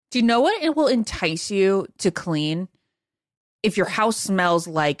Do you know what it will entice you to clean? If your house smells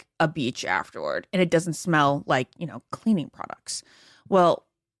like a beach afterward and it doesn't smell like, cleaning products. Well,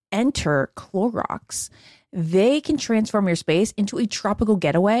 enter Clorox. They can transform your space into a tropical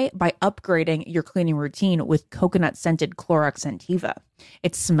getaway by upgrading your cleaning routine with coconut-scented Clorox Scentiva.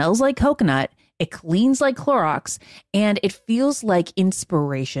 It smells like coconut, it cleans like Clorox, and it feels like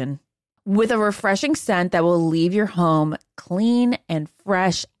inspiration. With a refreshing scent that will leave your home clean and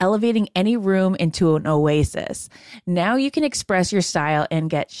fresh, elevating any room into an oasis. Now you can express your style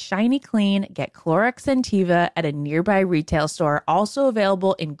and get shiny clean. Get Clorox Scentiva at a nearby retail store, also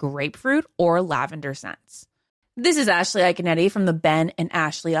available in grapefruit or lavender scents. This is Ashley Iconetti from the Ben and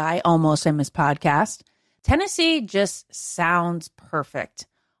Ashley I Almost Famous podcast. Tennessee just sounds perfect,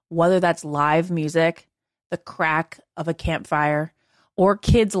 whether that's live music, the crack of a campfire, or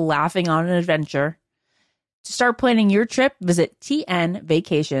kids laughing on an adventure. To start planning your trip, visit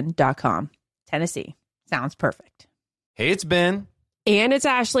tnvacation.com. Tennessee sounds perfect. Hey, it's Ben. And it's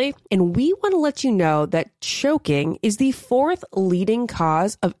Ashley, and we want to let you know that choking is the 4th leading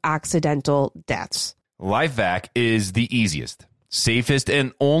cause of accidental deaths. LifeVac is the easiest, safest,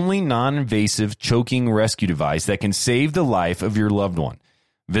 and only non-invasive choking rescue device that can save the life of your loved one.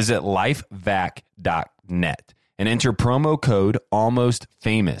 Visit lifevac.net. and enter promo code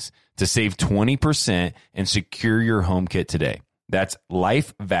ALMOSTFAMOUS to save 20% and secure your home kit today. That's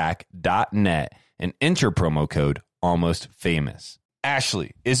lifevac.net and enter promo code ALMOSTFAMOUS.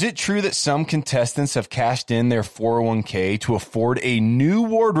 Ashley, is it true that some contestants have cashed in their 401k to afford a new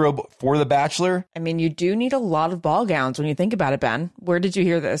wardrobe for The Bachelor? I mean, you do need a lot of ball gowns when you think about it, Ben. Where did you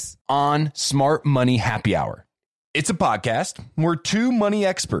hear this? On Smart Money Happy Hour. It's a podcast where two money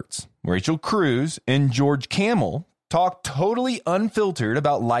experts, Rachel Cruz and George Kamel, talk totally unfiltered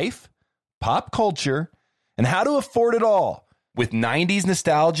about life, pop culture, and how to afford it all, with 90s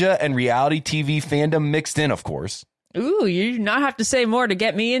nostalgia and reality TV fandom mixed in, of course. Ooh, you do not have to say more to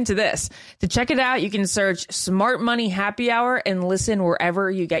get me into this. To check it out, you can search Smart Money Happy Hour and listen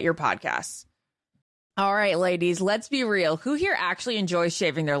wherever you get your podcasts. All right, ladies, let's be real. Who here actually enjoys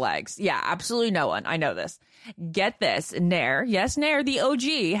shaving their legs? Yeah, absolutely no one. I know this. Get this, Nair, yes, Nair, the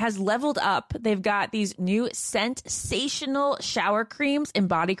OG, has leveled up. They've got these new sensational shower creams and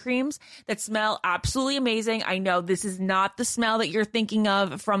body creams that smell absolutely amazing. I know this is not the smell that you're thinking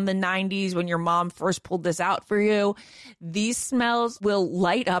of from the 90s when your mom first pulled this out for you. These smells will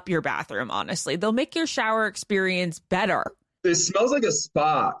light up your bathroom, honestly. They'll make your shower experience better. It smells like a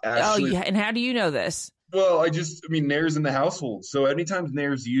spa, actually. Oh, yeah, and how do you know this? Well, Nair's in the household, so anytime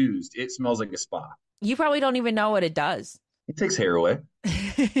Nair's used, it smells like a spa. You probably don't even know what it does. It takes hair away.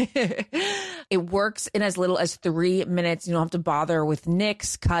 It works in as little as 3 minutes. You don't have to bother with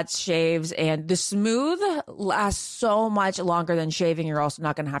nicks, cuts, shaves, and the smooth lasts so much longer than shaving. You're also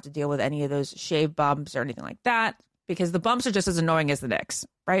not going to have to deal with any of those shave bumps or anything like that because the bumps are just as annoying as the nicks,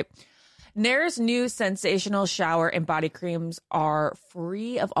 right? Nair's new sensational shower and body creams are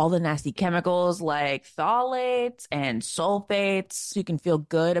free of all the nasty chemicals like phthalates and sulfates. So you can feel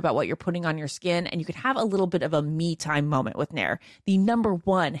good about what you're putting on your skin, and you can have a little bit of a me time moment with Nair, the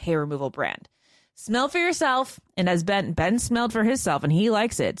 #1 hair removal brand. Smell for yourself, and as Ben smelled for himself, and he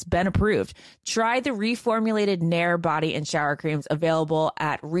likes it. It's Ben approved. Try the reformulated Nair body and shower creams available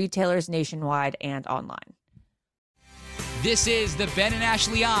at retailers nationwide and online. This is the Ben and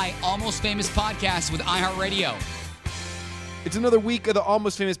Ashley I Almost Famous podcast with iHeartRadio. It's another week of the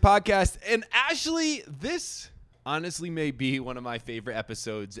Almost Famous podcast. And Ashley, this honestly may be one of my favorite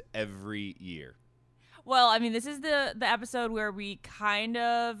episodes every year. Well, I mean, this is the episode where we kind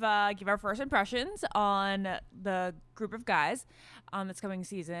of give our first impressions on the group of guys on this coming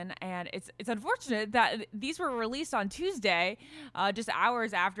season, and it's unfortunate that these were released on Tuesday, just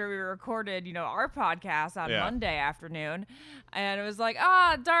hours after we recorded, our podcast on Monday afternoon, and it was like,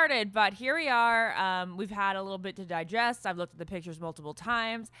 darn it, but here we are. We've had a little bit to digest. I've looked at the pictures multiple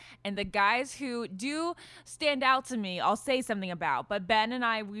times, and the guys who do stand out to me, I'll say something about, but Ben and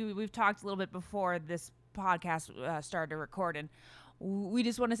I, we've talked a little bit before this podcast started to record, and we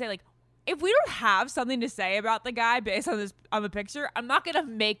just want to say, like, if we don't have something to say about the guy based on the picture, I'm not gonna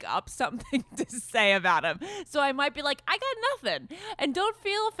make up something to say about him. So I might be like, I got nothing. And don't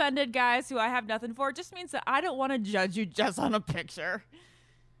feel offended, guys, who I have nothing for. It just means that I don't want to judge you just on a picture.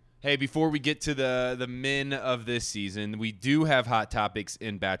 Hey, before we get to the men of this season, we do have hot topics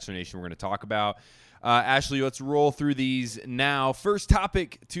in Bachelor Nation we're going to talk about. Ashley, let's roll through these now. First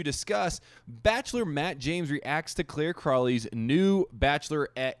topic to discuss, Bachelor Matt James reacts to Claire Crawley's new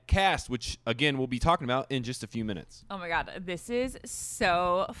Bachelorette cast, which, again, we'll be talking about in just a few minutes. Oh my God, this is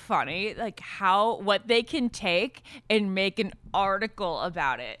so funny. Like what they can take and make an article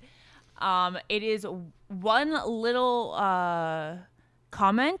about it. It is one little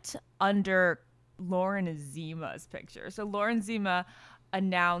comment under Lauren Zima's picture. So Lauren Zima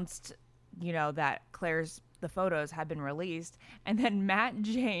announced, that the photos had been released. And then Matt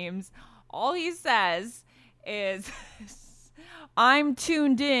James, all he says is, I'm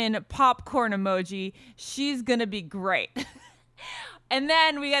tuned in, popcorn emoji. She's going to be great. And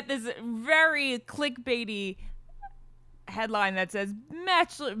then we get this very clickbaity headline that says,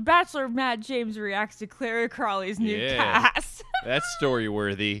 Bachelor Matt James reacts to Claire Crawley's new cast. That's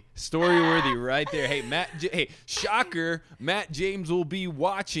story-worthy. Story-worthy right there. Hey, shocker, Matt James will be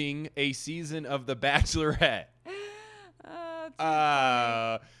watching a season of The Bachelorette.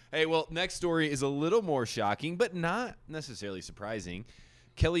 Hey, well, next story is a little more shocking, but not necessarily surprising.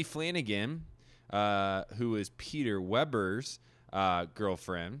 Kelly Flanagan, who is Peter Weber's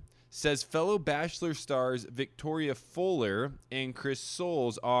girlfriend, says fellow Bachelor stars Victoria Fuller and Chris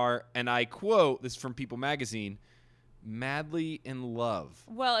Soules are, and I quote, this is from People Magazine, madly in love.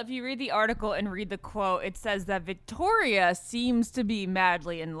 Well, if you read the article and read the quote, it says that Victoria seems to be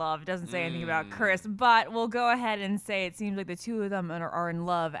madly in love. It doesn't say anything about Chris, but we'll go ahead and say it seems like the two of them are in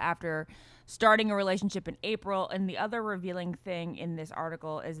love after starting a relationship in April. And the other revealing thing in this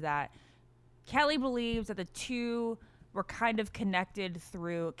article is that Kelly believes that the two were kind of connected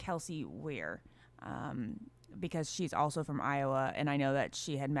through Kelsey Weir, because she's also from Iowa, and I know that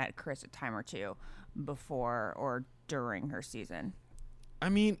she had met Chris a time or two before or during her season. I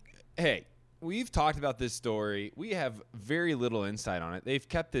mean, hey, we've talked about this story. We have very little insight on it. They've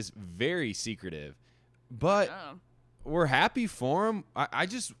kept this very secretive, but we're happy for them.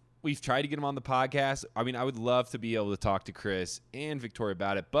 We've tried to get them on the podcast. I mean, I would love to be able to talk to Chris and Victoria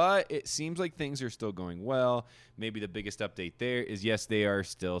about it, but it seems like things are still going well. Maybe the biggest update there is, yes, they are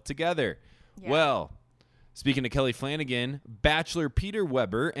still together. Yeah. Well, speaking of Kelly Flanagan, Bachelor Peter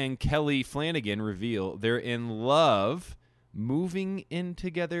Weber and Kelly Flanagan reveal they're in love, moving in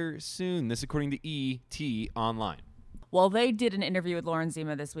together soon. This according to ET Online. Well, they did an interview with Lauren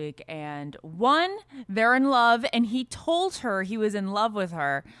Zima this week, and they're in love, and he told her he was in love with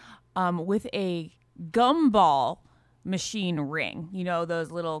her with a gumball machine ring. You know,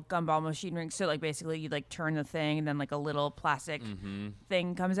 those little gumball machine rings. So, like, basically, you, like, turn the thing, and then, like, a little plastic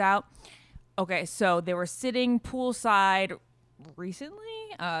thing comes out. Okay, so they were sitting poolside recently,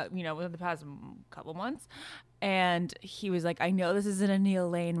 within the past couple months. And he was like, I know this isn't a Neil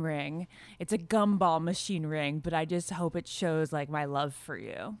Lane ring. It's a gumball machine ring, but I just hope it shows, like, my love for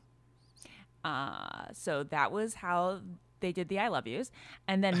you. So that was how they did the I love yous.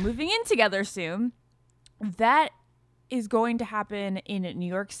 And then moving in together soon, that is going to happen in New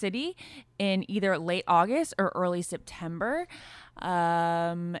York City in either late August or early September.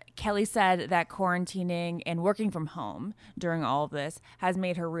 Kelly said that quarantining and working from home during all of this has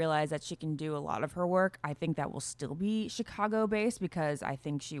made her realize that she can do a lot of her work. I think that will still be Chicago based because I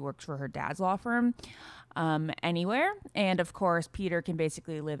think she works for her dad's law firm anywhere. And of course, Peter can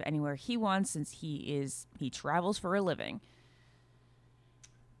basically live anywhere he wants since he travels for a living.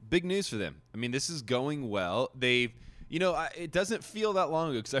 Big news for them. I mean, this is going well. They've, it doesn't feel that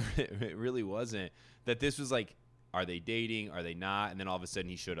long ago because it really wasn't, that this was like, are they dating? Are they not? And then all of a sudden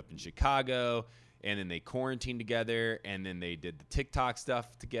he showed up in Chicago, and then they quarantined together, and then they did the TikTok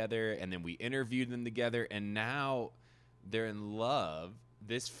stuff together, and then we interviewed them together, and now they're in love.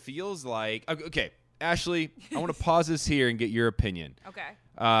 This feels like, okay, Ashley, I want to pause this here and get your opinion. Okay.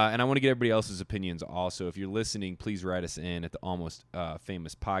 And I want to get everybody else's opinions also. If you're listening, please write us in at the Almost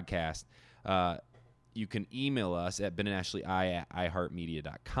Famous Podcast. You can email us at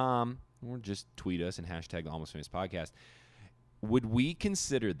benandashleyi@iheartmedia.com. Or just tweet us and hashtag the Almost Famous Podcast. Would we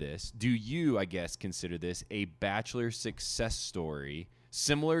consider this, do you, I guess, consider this a Bachelor success story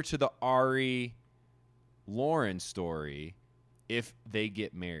similar to the Ari Lauren story if they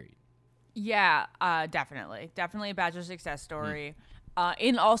get married? Yeah, definitely. Definitely a Bachelor success story.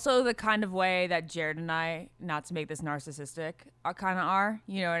 In also the kind of way that Jared and I, not to make this narcissistic, kind of are.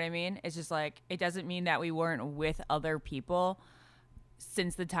 You know what I mean? It's just like, it doesn't mean that we weren't with other people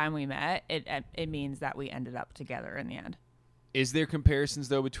since the time we met. It means that we ended up together in the end. Is there comparisons,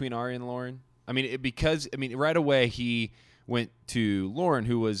 though, between Ari and Lauren? I mean, right away he went to Lauren,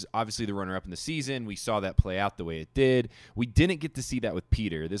 who was obviously the runner-up in the season. We saw that play out the way it did. We didn't get to see that with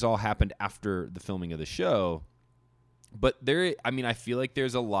Peter. This all happened after the filming of the show. But I feel like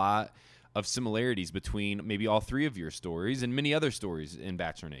there's a lot of similarities between maybe all three of your stories and many other stories in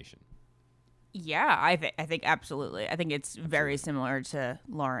Bachelor Nation. Yeah, I think absolutely. I think it's very similar to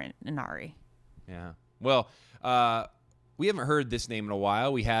Lauren and Ari. Yeah. Well, we haven't heard this name in a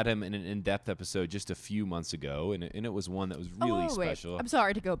while. We had him in an in-depth episode just a few months ago, and it was one that was really special. I'm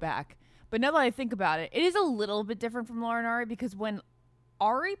sorry to go back, but now that I think about it, it is a little bit different from Lauren and Ari, because when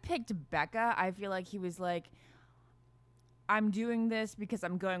Ari picked Becca, I feel like he was like, I'm doing this because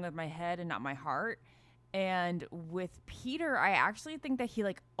I'm going with my head and not my heart. And with Peter, I actually think that he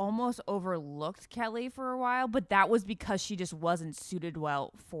like almost overlooked Kelly for a while, but that was because she just wasn't suited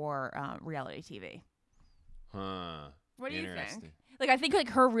well for reality TV. Huh. What do you think? Like, I think like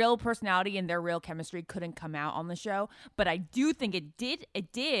her real personality and their real chemistry couldn't come out on the show, but I do think it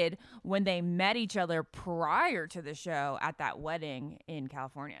did when they met each other prior to the show at that wedding in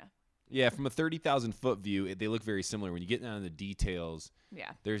California. Yeah, from a 30,000-foot view, they look very similar. When you get down to the details,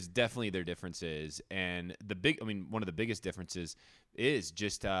 yeah, there's definitely their differences. And one of the biggest differences is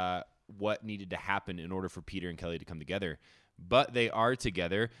just what needed to happen in order for Peter and Kelly to come together. But they are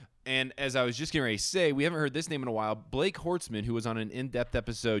together. And as I was just getting ready to say, we haven't heard this name in a while. Blake Hortzman, who was on an in-depth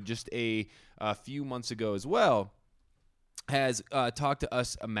episode just a few months ago as well, has talked to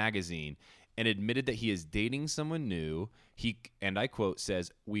Us Magazine and admitted that he is dating someone new. He, and I quote, says,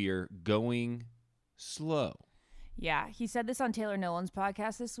 "We are going slow." Yeah, he said this on Taylor Nolan's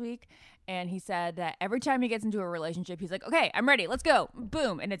podcast this week, and he said that every time he gets into a relationship, he's like, okay, I'm ready, let's go,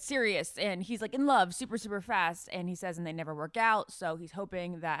 boom, and it's serious, and he's like in love super, super fast, and he says, and they never work out, so he's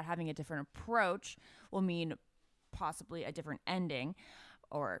hoping that having a different approach will mean possibly a different ending,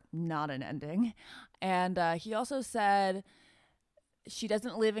 or not an ending. And he also said she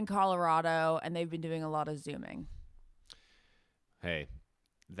doesn't live in Colorado, and they've been doing a lot of Zooming. Hey,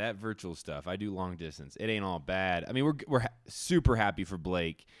 that virtual stuff, I do long distance. It ain't all bad. I mean, we're super happy for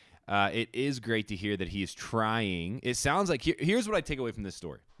Blake. It is great to hear that he is trying. It sounds like here's what I take away from this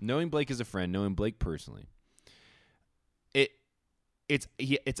story. Knowing Blake as a friend, knowing Blake personally,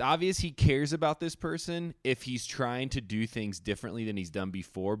 it's obvious he cares about this person if he's trying to do things differently than he's done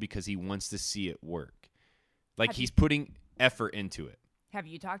before because he wants to see it work. Like he's putting effort into it. Have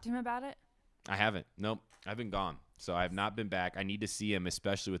you talked to him about it? I haven't. Nope. I've been gone. So I have not been back. I need to see him,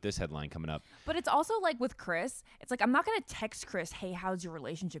 especially with this headline coming up. But it's also like with Chris, it's like I'm not going to text Chris, hey, how's your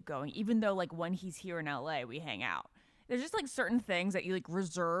relationship going? Even though like when he's here in LA, we hang out. There's just like certain things that you like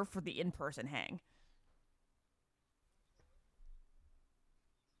reserve for the in-person hang.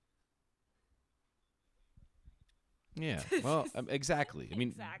 Yeah, well, exactly. I mean,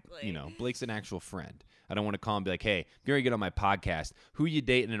 Exactly. You know, Blake's an actual friend. I don't want to call him and be like, hey, I'm going to get on my podcast. Who you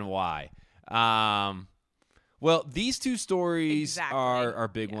dating and why? Well, these two stories are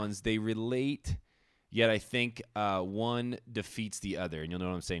big ones. They relate, yet I think one defeats the other. And you'll know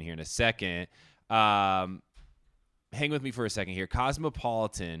what I'm saying here in a second. Hang with me for a second here.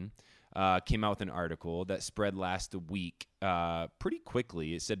 Cosmopolitan came out with an article that spread last week pretty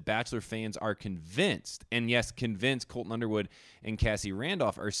quickly. It said Bachelor fans are convinced, and yes, convinced Colton Underwood and Cassie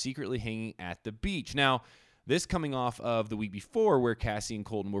Randolph are secretly hanging at the beach. Now, this coming off of the week before where Cassie and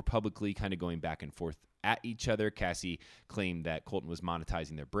Colton were publicly kind of going back and forth at each other. Cassie claimed that Colton was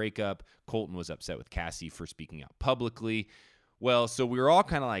monetizing their breakup. Colton was upset with Cassie for speaking out publicly. Well, so we were all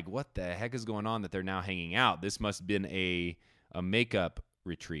kind of like, what the heck is going on that they're now hanging out? This must have been a makeup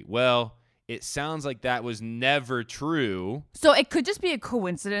retreat. Well, it sounds like that was never true. So it could just be a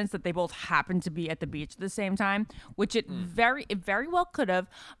coincidence that they both happened to be at the beach at the same time, which it very well could have,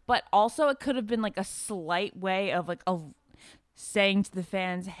 but also it could have been like a slight way of like saying to the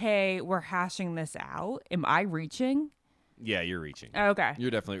fans, hey, we're hashing this out. Am I reaching? Yeah, you're reaching. Okay.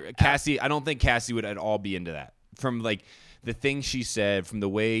 You're definitely Cassie. I don't think Cassie would at all be into that. From like the things she said, from the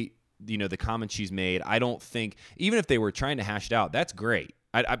way, you know, the comments she's made, I don't think, even if they were trying to hash it out, that's great.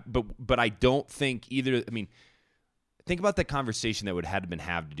 But I don't think either. I mean, think about the conversation that would have been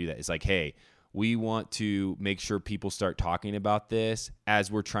had to do that. It's like, hey, we want to make sure people start talking about this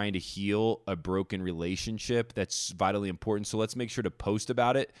as we're trying to heal a broken relationship that's vitally important. So let's make sure to post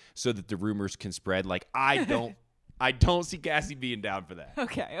about it so that the rumors can spread. Like, I don't see Cassie being down for that.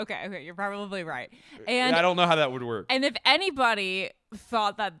 Okay. You're probably right. And I don't know how that would work. And if anybody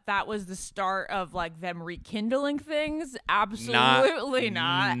thought that was the start of like them rekindling things, absolutely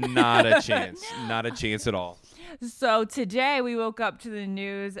not. Not a chance. Not a chance at all. So today we woke up to the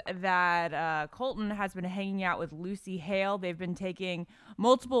news that Colton has been hanging out with Lucy Hale. They've been taking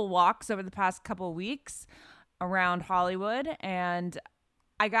multiple walks over the past couple of weeks around Hollywood. And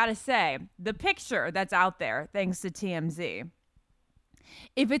I got to say, the picture that's out there, thanks to TMZ,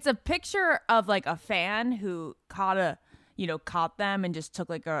 if it's a picture of like a fan who caught a caught them and just took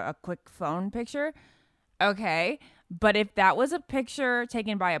like a quick phone picture. Okay. But if that was a picture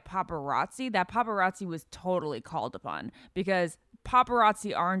taken by a paparazzi, that paparazzi was totally called upon, because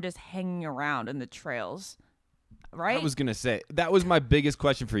paparazzi aren't just hanging around in the trails, right? I was going to say, that was my biggest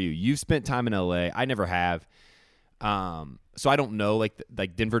question for you. You've spent time in LA. I never have. So I don't know, like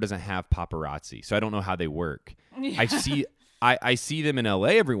Denver doesn't have paparazzi, so I don't know how they work. Yeah. I see them in LA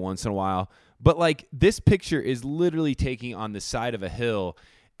every once in a while, but like this picture is literally taking on the side of a hill.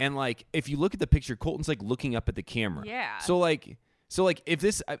 And like, if you look at the picture, Colton's like looking up at the camera. Yeah. So like if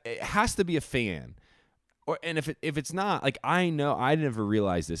this, it has to be a fan, and if it's not, like, I know I never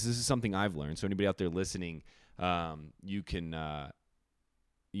realized this. This is something I've learned. So anybody out there listening,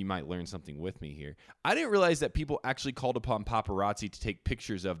 you might learn something with me here. I didn't realize that people actually called upon paparazzi to take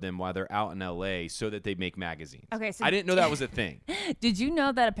pictures of them while they're out in LA so that they make magazines. Okay, so I didn't know that was a thing. Did you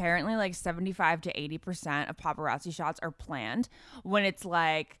know that apparently like 75 to 80% of paparazzi shots are planned when it's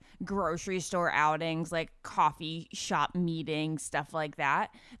like grocery store outings, like coffee shop meetings, stuff like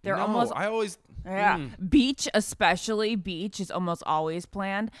that? They're Beach, especially beach, is almost always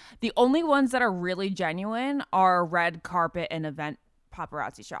planned. The only ones that are really genuine are red carpet and event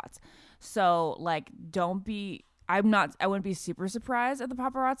paparazzi shots. So like, I wouldn't be super surprised if the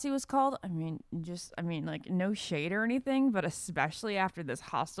paparazzi was called. I mean, like, no shade or anything, but especially after this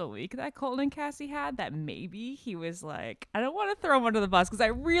hostile week that Colton and Cassie had, that maybe he was like, I don't want to throw him under the bus, because I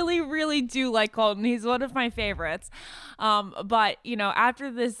really, really do like Colton. He's one of my favorites. But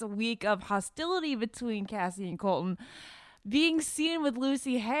after this week of hostility between Cassie and Colton, being seen with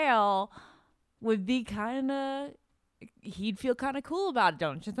Lucy Hale would be he'd feel kind of cool about it,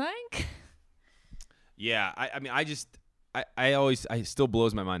 don't you think? Yeah, I mean, I still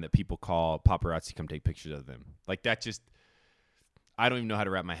blows my mind that people call paparazzi come take pictures of them. Like, that just, I don't even know how to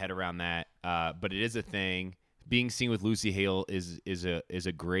wrap my head around that. But it is a thing. Being seen with Lucy Hale is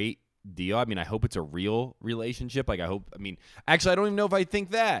a great deal. I mean, I hope it's a real relationship. Like, actually, I don't even know if I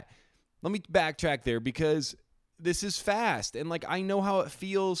think that. Let me backtrack there, because this is fast. And like, I know how it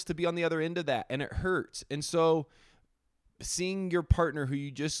feels to be on the other end of that, and it hurts. And so seeing your partner who you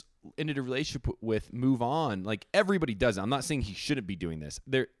just ended a relationship with move on, like, everybody does it. I'm not saying he shouldn't be doing this.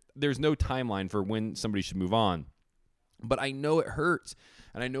 There's no timeline for when somebody should move on, but I know it hurts,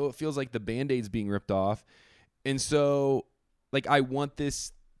 and I know it feels like the Band-Aid's being ripped off. And so, like, I want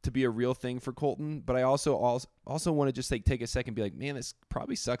this to be a real thing for Colton, but I also want to just like take a second and be like, man, this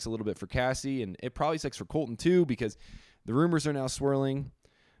probably sucks a little bit for Cassie, and it probably sucks for Colton too, because the rumors are now swirling.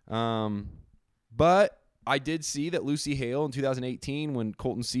 But I did see that Lucy Hale in 2018, when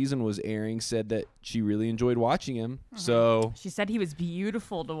Colton's season was airing, said that she really enjoyed watching him. Mm-hmm. So she said he was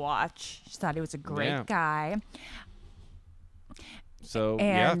beautiful to watch. She thought he was a great guy. So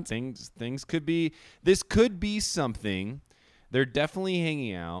things could be. This could be something. They're definitely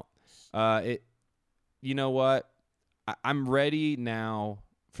hanging out. You know what? I'm ready now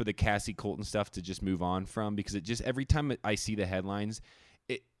for the Cassie Colton stuff to just move on from, because it just, every time I see the headlines,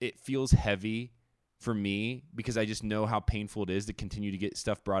 it feels heavy for me, because I just know how painful it is to continue to get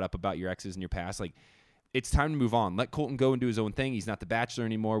stuff brought up about your exes in your past. Like, it's time to move on. Let Colton go and do his own thing. He's not the Bachelor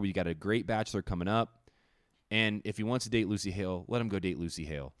anymore. We got a great Bachelor coming up. And if he wants to date Lucy Hale, let him go date Lucy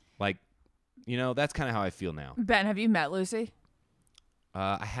Hale. Like, that's kind of how I feel now. Ben, have you met Lucy?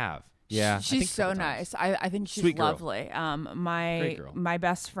 I have. Yeah. She's so nice. I think she's Sweet girl. lovely. My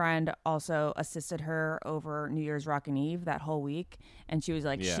best friend also assisted her over New Year's Rockin' Eve that whole week, and she was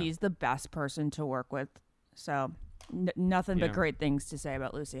like, she's the best person to work with. So nothing but great things to say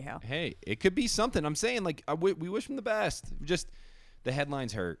about Lucy Hale. Hey, it could be something. I'm saying, like, we wish him the best. Just the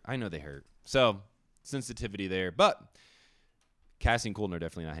headlines hurt. I know they hurt. So sensitivity there. But Cassie and Colton are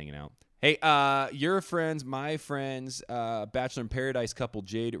definitely not hanging out. Hey, your friends, my friends, Bachelor in Paradise couple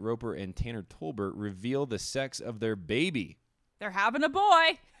Jade Roper and Tanner Tolbert reveal the sex of their baby. They're having a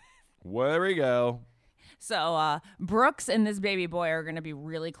boy. Well, there we go. So Brooks and this baby boy are going to be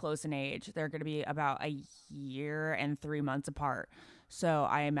really close in age. They're going to be about a year and 3 months apart. So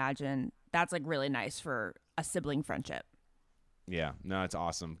I imagine that's like really nice for a sibling friendship. Yeah, no, it's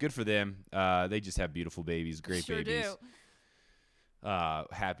awesome. Good for them. They just have beautiful babies, great babies. Sure do.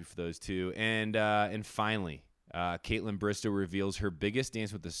 Happy for those two. And finally, Caitlin Bristow reveals her biggest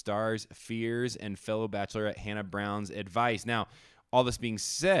Dance with the Stars fears and fellow Bachelorette Hannah Brown's advice. Now, all this being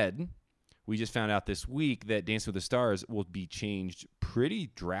said, we just found out this week that Dance with the Stars will be changed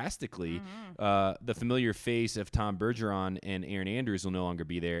pretty drastically. Mm-hmm. The familiar face of Tom Bergeron and Erin Andrews will no longer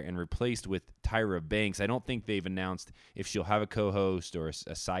be there, and replaced with Tyra Banks. I don't think they've announced if she'll have a co-host or a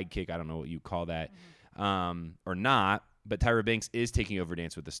sidekick. I don't know what you call that, or not. But Tyra Banks is taking over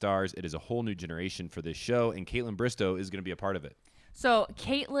Dance with the Stars. It is a whole new generation for this show, and Caitlin Bristow is going to be a part of it. So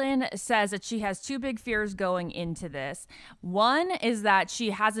Caitlin says that she has two big fears going into this. One is that she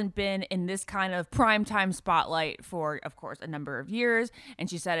hasn't been in this kind of primetime spotlight for, of course, a number of years. And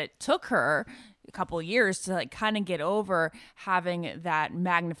she said it took her a couple of years to like kind of get over having that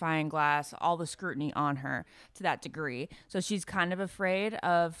magnifying glass, all the scrutiny on her to that degree. So she's kind of afraid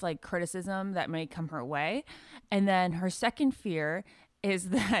of like criticism that may come her way. And then her second fear is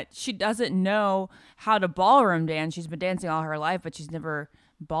that she doesn't know how to ballroom dance. She's been dancing all her life, but she's never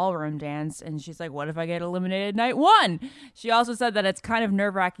ballroom danced. And she's like, what if I get eliminated night one? She also said that it's kind of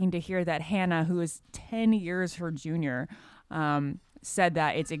nerve-wracking to hear that Hannah, who is 10 years her junior, said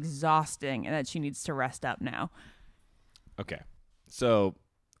that it's exhausting and that she needs to rest up now. Okay. So,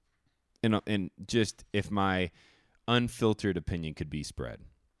 in just if my unfiltered opinion could be spread,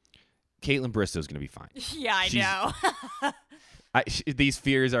 Caitlin Bristow is going to be fine. Yeah, I know. These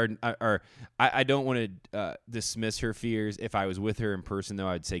fears are I don't want to dismiss her fears. If I was with her in person, though,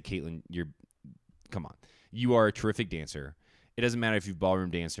 I'd say, Caitlin, come on. You are a terrific dancer. It doesn't matter if you've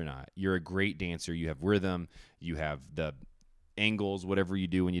ballroom danced or not. You're a great dancer. You have rhythm. You have the angles, whatever you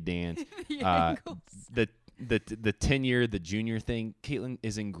do when you dance. The tenure, the junior thing, Caitlin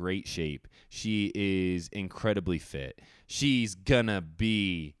is in great shape. She is incredibly fit. She's gonna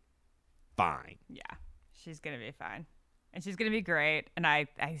be fine. Yeah, she's gonna be fine. And she's going to be great. And I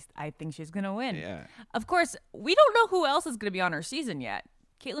think she's going to win. Yeah. Of course, we don't know who else is going to be on her season yet.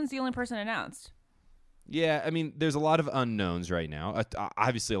 Caitlin's the only person announced. Yeah, I mean, there's a lot of unknowns right now.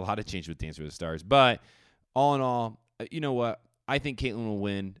 Obviously, a lot of change with Dance with the Stars. But all in all, you know what? I think Caitlin will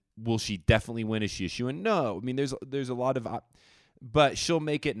win. Will she definitely win? Is she a shoo-in? No. I mean, there's a lot of but she'll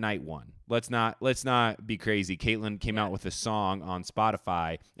make it night one. Let's not be crazy. Caitlin came out with a song on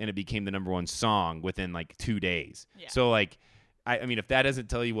Spotify, and it became the number one song within like 2 days. Yeah. So like, I mean, if that doesn't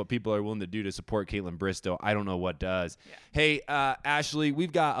tell you what people are willing to do to support Caitlin Bristow, I don't know what does. Yeah. Hey, Ashley,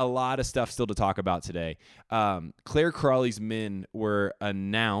 we've got a lot of stuff still to talk about today. Claire Crawley's men were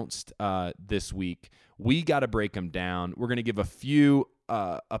announced this week. We got to break them down. We're going to give a few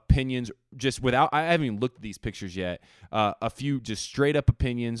opinions just without, I haven't even looked at these pictures yet. A few just straight up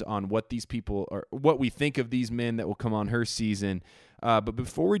opinions on what these people are, what we think of these men that will come on her season. But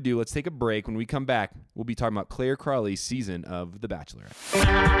before we do, let's take a break. When we come back, we'll be talking about Claire Crawley's season of The Bachelorette.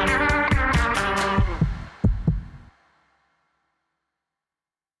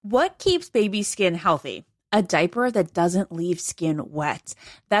 What keeps baby skin healthy? A diaper that doesn't leave skin wet.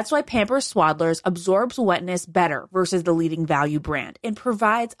 That's why Pampers Swaddlers absorbs wetness better versus the leading value brand and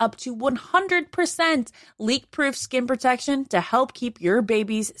provides up to 100% leak-proof skin protection to help keep your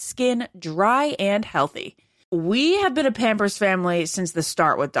baby's skin dry and healthy. We have been a Pampers family since the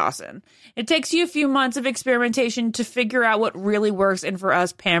start with Dawson. It takes you a few months of experimentation to figure out what really works, and for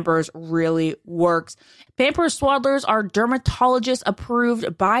us, Pampers really works. Pampers Swaddlers are dermatologist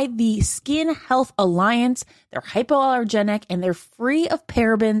approved by the Skin Health Alliance. They're hypoallergenic and they're free of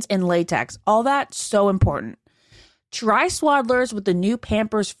parabens and latex. All that so important. Try Swaddlers with the new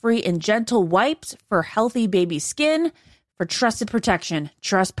Pampers Free and Gentle wipes for healthy baby skin. For trusted protection,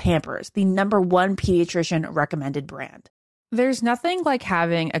 trust Pampers, the #1 pediatrician recommended brand. There's nothing like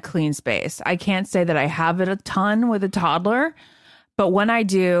having a clean space. I can't say that I have it a ton with a toddler, but when I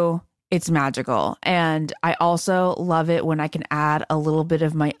do, it's magical. And I also love it when I can add a little bit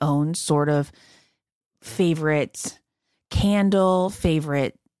of my own sort of favorite candle,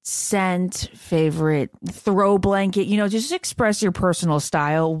 favorite scent, favorite throw blanket, just express your personal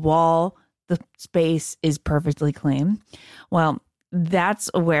style while the space is perfectly clean. Well, that's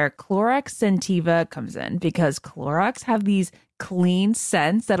where Clorox Scentiva comes in, because Clorox have these clean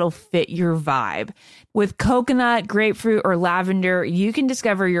scents that'll fit your vibe. With coconut, grapefruit, or lavender, you can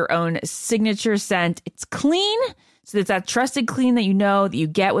discover your own signature scent. It's clean, so it's that trusted clean that you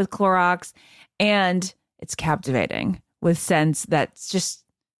get with Clorox, and it's captivating with scents that's just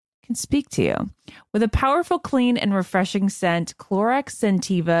can speak to you. With a powerful, clean, and refreshing scent, Clorox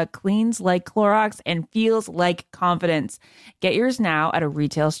Scentiva cleans like Clorox and feels like confidence. Get yours now at a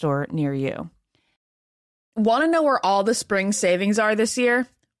retail store near you. Want to know where all the spring savings are this year?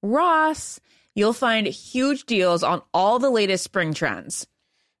 Ross. You'll find huge deals on all the latest spring trends.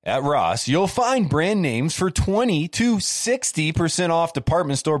 At Ross, you'll find brand names for 20 to 60% off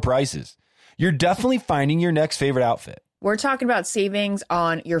department store prices. You're definitely finding your next favorite outfit. We're talking about savings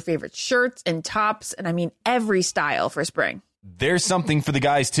on your favorite shirts and tops, and I mean every style for spring. There's something for the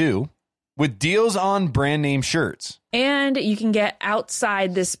guys, too, with deals on brand name shirts. And you can get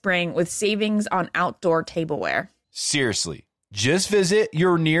outside this spring with savings on outdoor tableware. Seriously, just visit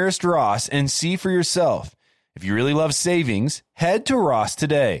your nearest Ross and see for yourself. If you really love savings, head to Ross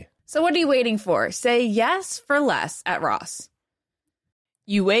today. So what are you waiting for? Say yes for less at Ross.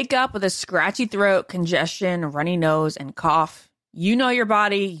 You wake up with a scratchy throat, congestion, runny nose, and cough. You know your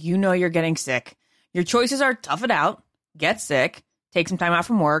body. You know you're getting sick. Your choices are tough it out, get sick, take some time out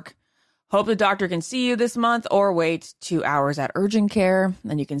from work, hope the doctor can see you this month, or wait 2 hours at urgent care.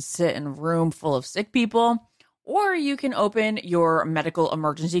 Then you can sit in a room full of sick people. Or you can open your medical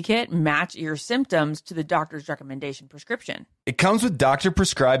emergency kit, match your symptoms to the doctor's recommendation prescription. It comes with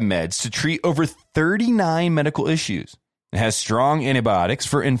doctor-prescribed meds to treat over 39 medical issues. It has strong antibiotics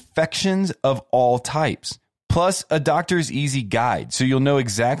for infections of all types, plus a doctor's easy guide, so you'll know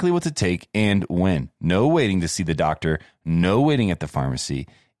exactly what to take and when. No waiting to see the doctor, no waiting at the pharmacy.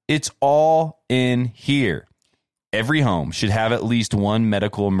 It's all in here. Every home should have at least one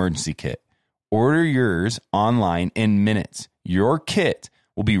medical emergency kit. Order yours online in minutes. Your kit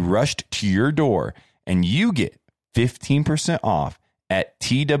will be rushed to your door, and you get 15% off at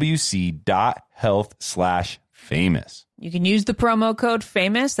twc.health/famous. You can use the promo code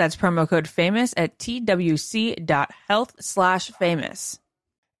FAMOUS. That's promo code FAMOUS at twc.health/famous.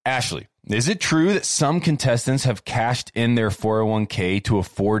 Ashley, is it true that some contestants have cashed in their 401k to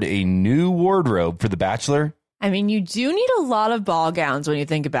afford a new wardrobe for The Bachelor? I mean, you do need a lot of ball gowns when you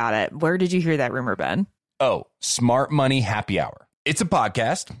think about it. Where did you hear that rumor, Ben? Oh, Smart Money Happy Hour. It's a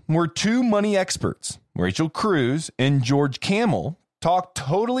podcast where two money experts, Rachel Cruz and George Camel, talk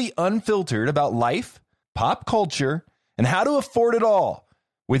totally unfiltered about life, pop culture, and how to afford it all,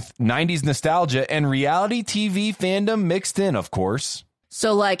 with 90s nostalgia and reality TV fandom mixed in, of course.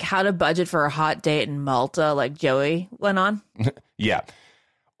 So, like, how to budget for a hot date in Malta, like Joey went on? Yeah.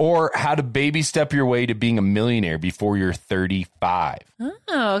 Or how to baby step your way to being a millionaire before you're 35.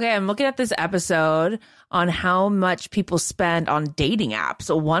 Oh, okay. I'm looking at this episode on how much people spend on dating apps.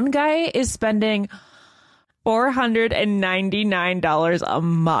 So one guy is spending $499 a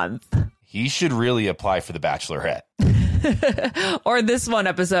month. He should really apply for The Bachelorette. Or this one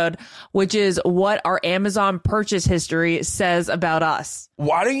episode, which is what our Amazon purchase history says about us.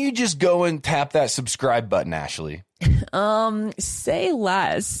 Why don't you just go and tap that subscribe button, Ashley? Say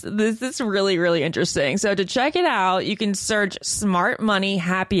less. This is really, really interesting. So to check it out, you can search Smart Money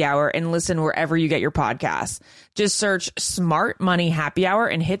Happy Hour and listen wherever you get your podcasts. Just search Smart Money Happy Hour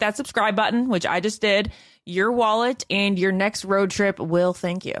and hit that subscribe button, which I just did. Your wallet and your next road trip will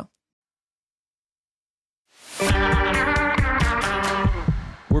thank you.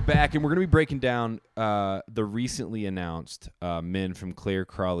 We're back, and we're going to be breaking down the recently announced men from Claire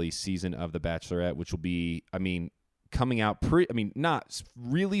Crawley's season of The Bachelorette, which will be, coming out not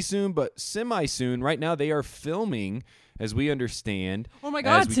really soon, but semi-soon. Right now, they are filming, as we understand. Oh, my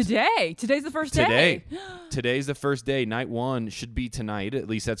God, today. Today's the first day. Today's the first day. Night one should be tonight. At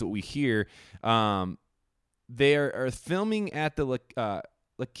least that's what we hear. They are filming at the La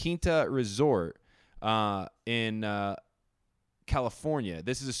Quinta Resort in California.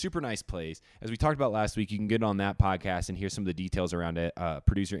 This is a super nice place. As we talked about last week, you can get on that podcast and hear some of the details around it.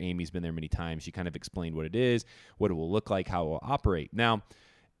 Producer Amy's been there many times. She kind of explained what it is, what it will look like, how it will operate. Now,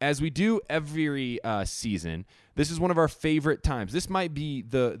 as we do every season, this is one of our favorite times. This might be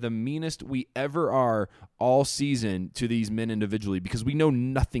the meanest we ever are all season to these men individually because we know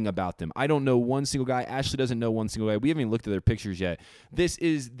nothing about them. I don't know one single guy. Ashley doesn't know one single guy. We haven't even looked at their pictures yet. This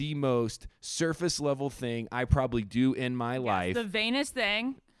is the most surface level thing I probably do in my life. The vainest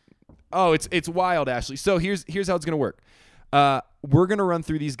thing. Oh, it's wild, Ashley. So here's how it's going to work. We're going to run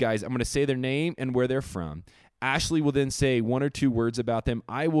through these guys. I'm going to say their name and where they're from. Ashley will then say one or two words about them.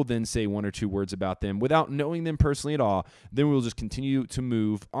 I will then say one or two words about them without knowing them personally at all. Then we'll just continue to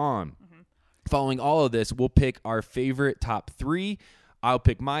move on. Mm-hmm. Following all of this, we'll pick our favorite top three. I'll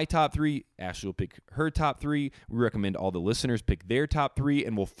pick my top three. Ashley will pick her top three. We recommend all the listeners pick their top three,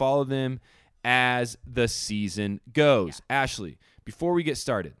 and we'll follow them as the season goes. Yeah. Ashley, before we get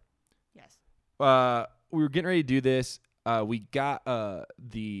started. Yes. We were getting ready to do this. We got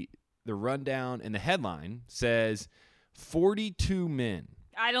the rundown, and the headline says 42 men.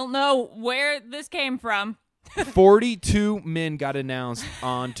 I don't know where this came from. 42 men got announced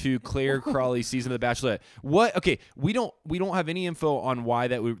onto Claire Crawley's season of The Bachelorette. What? Okay, we don't have any info on why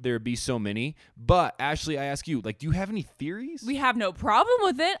there would be so many. But Ashley, I ask you, do you have any theories? We have no problem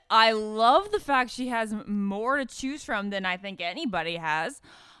with it. I love the fact she has more to choose from than I think anybody has.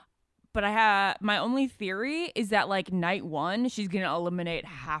 But my only theory is that night one, she's going to eliminate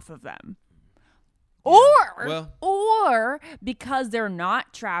half of them. Or because they're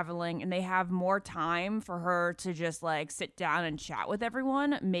not traveling and they have more time for her to just sit down and chat with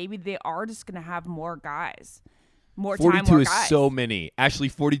everyone, maybe they are just going to have more guys. more time, 42 more is guys. so many. Actually,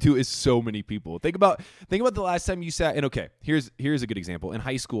 42 is so many people. Think about the last time you sat. And okay, here's a good example. In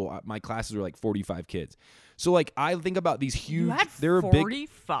high school, my classes were like 45 kids. So like I think about these huge. You had There were big.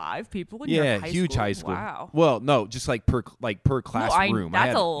 45 people in your Yeah, high huge school? high school. Wow. Well, no, just like per classroom. I That's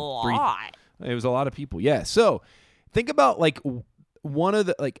had a lot. It was a lot of people. Yeah. So think about like one of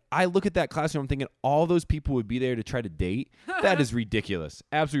the I look at that classroom, I'm thinking all those people would be there to try to date. That is ridiculous.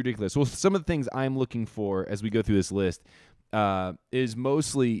 Absolutely ridiculous. Well, some of the things I'm looking for as we go through this list is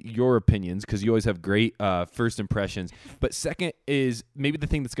mostly your opinions, because you always have great first impressions. But second is maybe the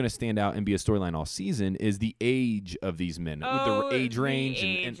thing that's going to stand out and be a storyline all season is the age of these men, with the age range. The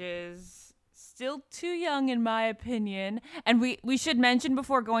age is still too young, in my opinion. And we should mention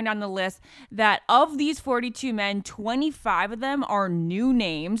before going down the list that of these 42 men, 25 of them are new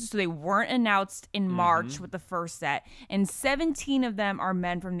names, so they weren't announced in March with the first set, and 17 of them are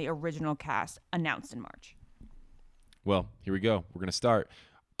men from the original cast announced in March. Well, here we go. We're going to start.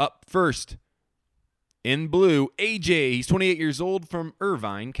 Up first, in blue, AJ. He's 28 years old from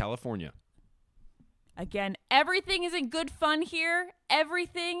Irvine, California. Again, everything isn't good fun here.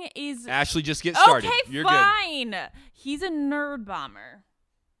 Everything is Ashley, just get started. okay. You're good. Fine. He's a nerd bomber.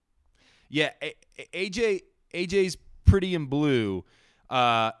 Yeah, AJ's pretty in blue,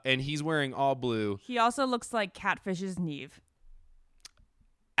 and he's wearing all blue. He also looks like Catfish's Neve.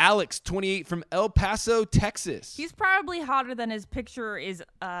 Alex, 28, from El Paso, Texas. He's probably hotter than his picture is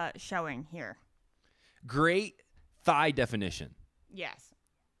showing here. Great thigh definition. Yes.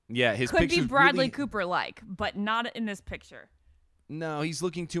 Yeah, his Could be picture's Bradley really, Cooper like, but not in this picture. No, he's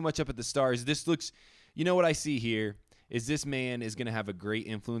looking too much up at the stars. This looks, you know what I see here is this man is going to have a great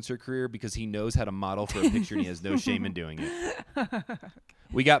influencer career because he knows how to model for a picture and he has no shame in doing it.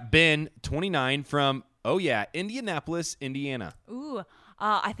 We got Ben, 29, from, Indianapolis, Indiana. Ooh,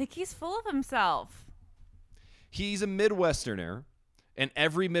 I think he's full of himself. He's a Midwesterner, and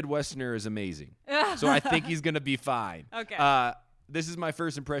every Midwesterner is amazing. So I think he's going to be fine. Okay. This is my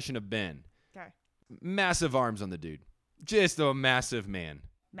first impression of Ben. Okay. Massive arms on the dude. Just a massive man.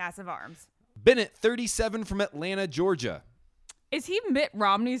 Massive arms. Bennett, 37, from Atlanta, Georgia. Is he Mitt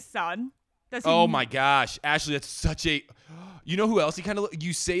Romney's son? Does he Oh my gosh, Ashley, that's such a. You know who else he kind of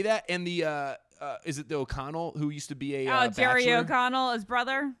you say that, and the is it the O'Connell who used to be a Jerry bachelor? O'Connell, his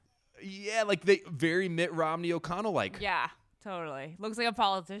brother? Yeah, like they very Mitt Romney O'Connell like. Yeah, totally. Looks like a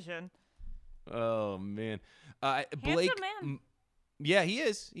politician. Oh man, Blake. Handsome man. Yeah, he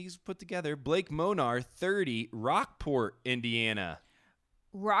is. He's put together. Blake Monar, 30, Rockport, Indiana.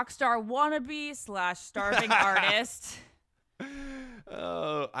 Rockstar wannabe / starving artist.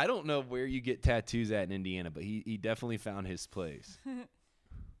 Oh, I don't know where you get tattoos at in Indiana, but he definitely found his place.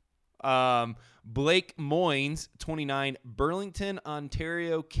 Blake Moynes, 29, Burlington,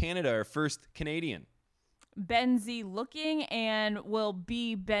 Ontario, Canada, our first Canadian. Benzie looking and will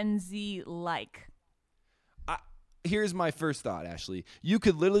be Benzie like. Here's my first thought, Ashley. You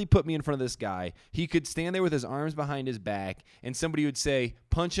could literally put me in front of this guy. He could stand there with his arms behind his back, and somebody would say,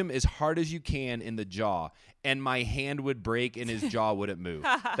 punch him as hard as you can in the jaw, and my hand would break and his jaw wouldn't move.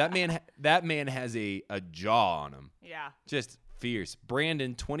 That man has a jaw on him. Yeah. Just fierce.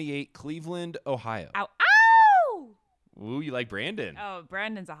 Brandon, 28, Cleveland, Ohio. Ow. Ow! Ooh, you like Brandon. Oh,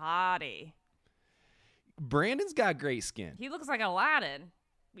 Brandon's a hottie. Brandon's got great skin. He looks like Aladdin.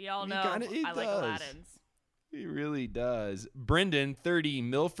 We all know He I like does. Aladdins. He really does. Brendan, 30,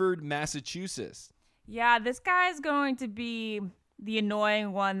 Milford, Massachusetts. Yeah, this guy's going to be the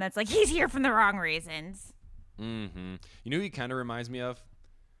annoying one that's like, he's here for the wrong reasons. Mm-hmm. You know who he kind of reminds me of?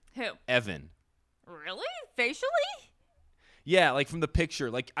 Who? Evan. Really? Facially? Yeah, like from the picture.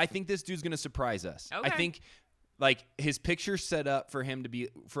 Like, I think this dude's going to surprise us. Okay. I think, like, his picture's set up for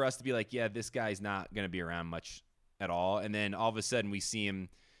us to be like, yeah, this guy's not going to be around much at all. And then all of a sudden we see him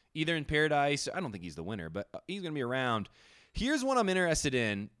either in Paradise. I don't think he's the winner, but he's going to be around. Here's one I'm interested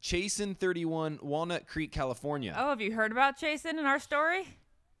in. Chasen, 31, Walnut Creek, California. Oh, have you heard about Chasen in our story?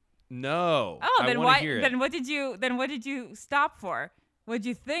 No. Oh, I then wanna hear it. Then what did you stop for? What'd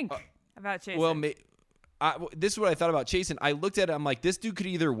you think about Chasen? Well, this is what I thought about Chasen. I looked at it. I'm like, this dude could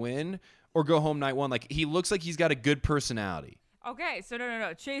either win or go home night one. Like, he looks like he's got a good personality. Okay, so no.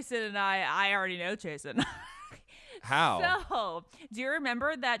 Chasen and I already know Chasen. How? So, do you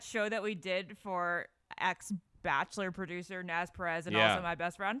remember that show that we did for ex-Bachelor producer Naz Perez and also my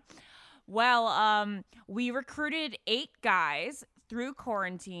best friend? Well, we recruited 8 guys through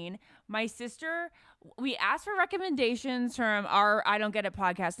quarantine. My sister we asked for recommendations from our I Don't Get It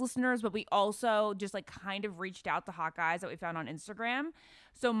podcast listeners, but we also just like kind of reached out to hot guys that we found on Instagram.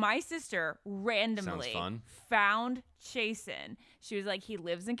 So my sister randomly found Chasen. She was like, he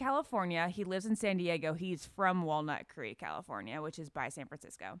lives in California. He lives in San Diego. He's from Walnut Creek, California, which is by San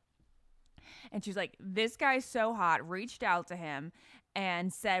Francisco. And she's like, this guy's so hot, reached out to him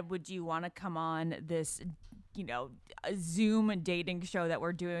and said, would you want to come on this, a Zoom dating show that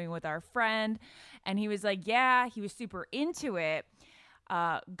we're doing with our friend? And he was like, yeah, he was super into it.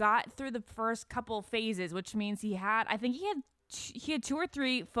 Got through the first couple phases, which means he had 2 or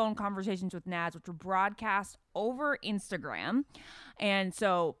 3 phone conversations with Naz, which were broadcast over Instagram. And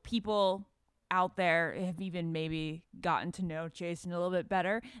so people out there have even maybe gotten to know Chasen a little bit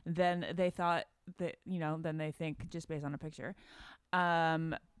better than they thought that, than they think just based on a picture.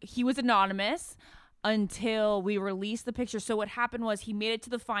 He was anonymous until we released the picture. So what happened was he made it to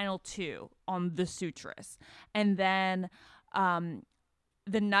the final 2 on the Sutras. And then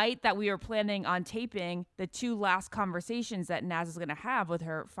the night that we were planning on taping the 2 last conversations that Naz is going to have with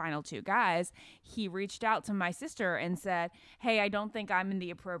her final 2 guys, he reached out to my sister and said, hey, I don't think I'm in the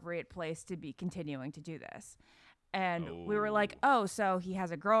appropriate place to be continuing to do this. And we were like, oh, so he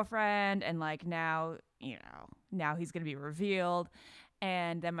has a girlfriend and like now he's going to be revealed.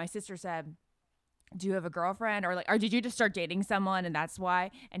 And then my sister said, do you have a girlfriend or did you just start dating someone and that's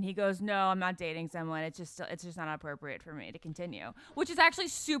why? And he goes, no, I'm not dating someone. It's just not appropriate for me to continue, which is actually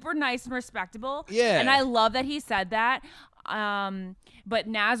super nice and respectable. Yeah. And I love that he said that. But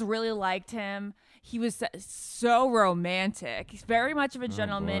Naz really liked him. He was so romantic. He's very much of a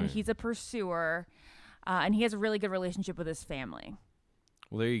gentleman. He's a pursuer. And he has a really good relationship with his family.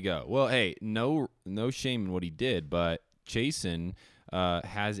 Well, there you go. Well, hey, no shame in what he did, but Chasen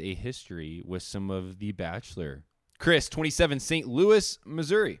has a history with some of The Bachelor. Chris, 27, St. Louis,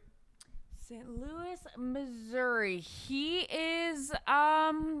 Missouri. St. Louis, Missouri. He is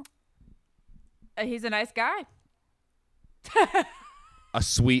he's a nice guy. A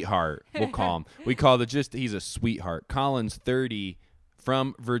sweetheart, we'll call him. We call he's a sweetheart. Collins, 30,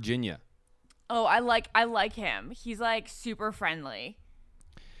 from Virginia. Oh, I like him. He's like super friendly.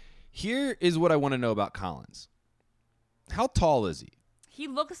 Here is what I want to know about Collins. How tall is he? He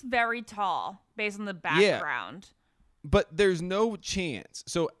looks very tall based on the background. Yeah, but there's no chance.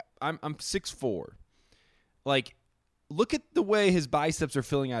 So I'm 6'4". Like, look at the way his biceps are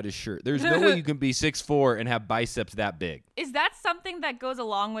filling out his shirt. There's no way you can be 6'4" and have biceps that big. Is that something that goes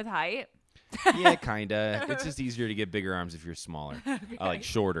along with height? Yeah, kinda. It's just easier to get bigger arms if you're smaller, like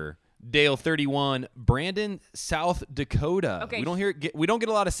shorter. Dale, 31, Brandon, South Dakota. Okay. We don't get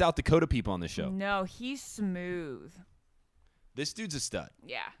a lot of South Dakota people on the show. No, he's smooth. This dude's a stud.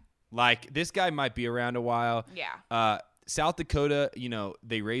 Yeah. Like, this guy might be around a while. Yeah. South Dakota,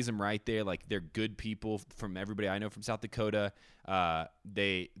 they raise them right there. Like, they're good people from everybody I know from South Dakota.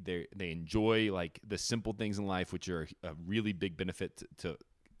 They enjoy, like, the simple things in life, which are a really big benefit to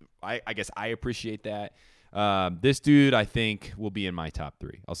I guess I appreciate that. This dude, I think, will be in my top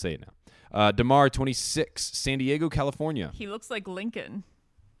 3. I'll say it now. DeMar, 26, San Diego, California. He looks like Lincoln.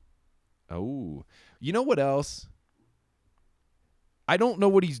 Oh. You know what else? I don't know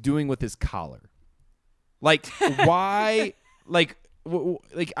what he's doing with his collar. Like, why?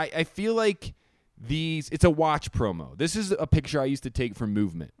 I feel like it's a watch promo. This is a picture I used to take from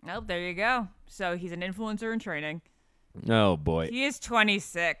Movement. Oh, there you go. So he's an influencer in training. Oh, boy. He is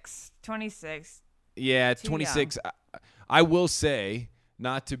 26. 26. Yeah, 26. I will say,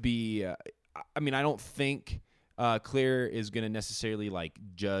 not to be I don't think Claire is going to necessarily like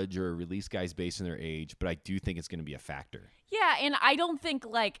judge or release guys based on their age, but I do think it's going to be a factor. Yeah, and I don't think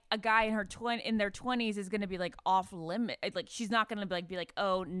like a guy in their 20s is going to be like off limit. Like, she's not going to be like,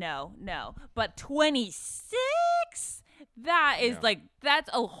 "Oh, no." But 26, that is that's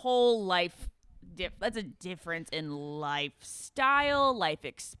a whole life that's a difference in lifestyle, life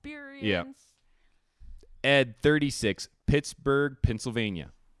experience. Yeah. Ed, 36, Pittsburgh,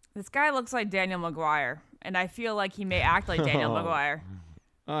 Pennsylvania. This guy looks like Daniel McGuire, and I feel like he may act like Daniel McGuire.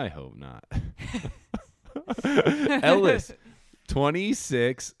 I hope not. Ellis,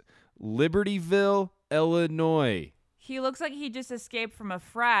 26, Libertyville, Illinois. He looks like he just escaped from a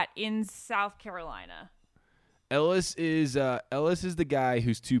frat in South Carolina. Ellis is the guy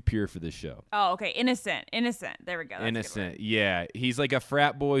who's too pure for this show. Oh, okay. Innocent. There we go. That's innocent. Yeah. He's like a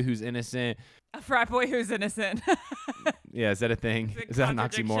frat boy who's innocent. A frat boy who's innocent. Yeah. Is that a thing? Is that an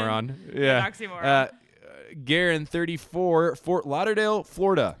oxymoron? Yeah. An oxymoron. Garen, 34, Fort Lauderdale,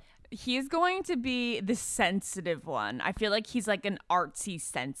 Florida. He's going to be the sensitive one. I feel like he's like an artsy,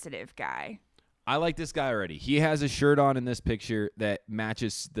 sensitive guy. I like this guy already. He has a shirt on in this picture that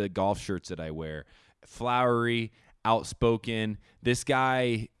matches the golf shirts that I wear. flowery, outspoken. This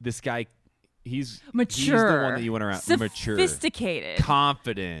guy, he's Mature. He's the one that you want around. Mature, Sophisticated.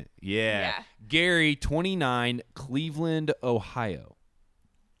 confident. Yeah. Yeah. Gary, 29, Cleveland, Ohio.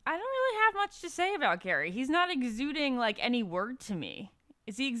 I don't really have much to say about Gary. He's not exuding like any word to me.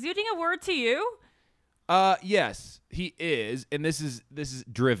 Is he exuding a word to you? Yes, he is, and this is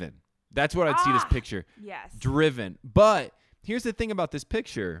driven. That's what I'd see this picture. Yes. Driven. But here's the thing about this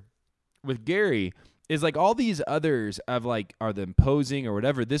picture with Gary is like all these others of like are them posing or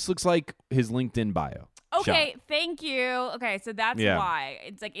whatever. This looks like his LinkedIn bio. Okay, shot. thank you. Okay, so that's Yeah. why.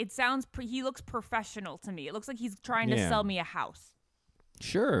 It's like it sounds he looks professional to me. It looks like he's trying to Yeah. sell me a house.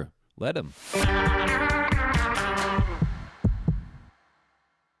 Sure, let him.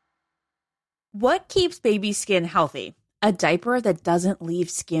 What keeps baby skin healthy? A diaper that doesn't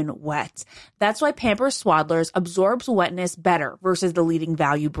leave skin wet. That's why Pampers Swaddlers absorbs wetness better versus the leading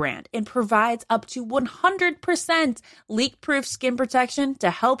value brand and provides up to 100% leak-proof skin protection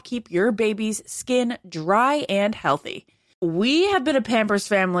to help keep your baby's skin dry and healthy. We have been a Pampers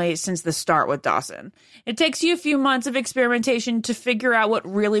family since the start with Dawson. It takes you a few months of experimentation to figure out what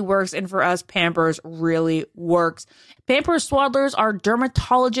really works, and for us, Pampers really works. Pampers Swaddlers are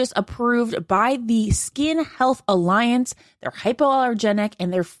dermatologist approved by the Skin Health Alliance. They're hypoallergenic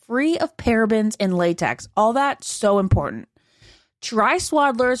and they're free of parabens and latex. All that so important. Try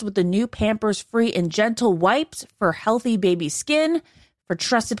Swaddlers with the new Pampers Free and Gentle wipes for healthy baby skin. For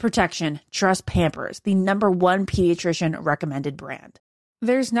trusted protection, trust Pampers, the #1 pediatrician recommended brand.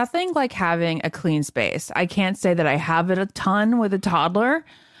 There's nothing like having a clean space. I can't say that I have it a ton with a toddler,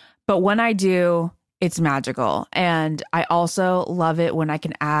 but when I do, it's magical. And I also love it when I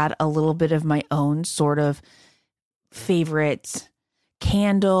can add a little bit of my own sort of favorite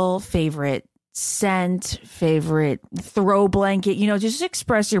candle, favorite scent, favorite throw blanket, just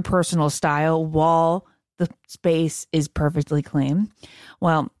express your personal style while the space is perfectly clean.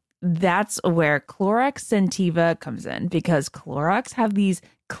 Well, that's where Clorox Scentiva comes in, because Clorox have these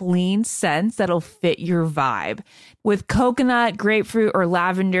clean scents that'll fit your vibe. With coconut, grapefruit, or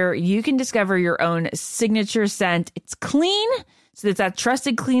lavender, you can discover your own signature scent. It's clean, so it's that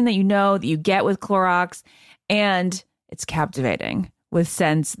trusted clean that you get with Clorox, and it's captivating with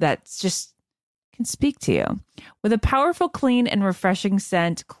scents that's just can speak to you. With a powerful, clean, and refreshing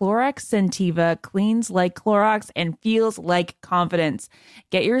scent, Clorox Scentiva cleans like Clorox and feels like confidence.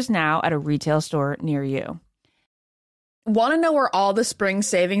 Get yours now at a retail store near you. Want to know where all the spring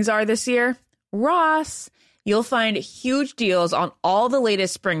savings are this year? Ross. You'll find huge deals on all the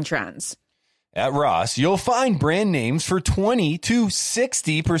latest spring trends. At Ross, you'll find brand names for 20 to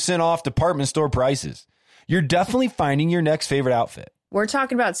 60% off department store prices. You're definitely finding your next favorite outfit. We're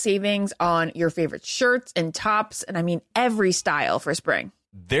talking about savings on your favorite shirts and tops, and I mean every style for spring.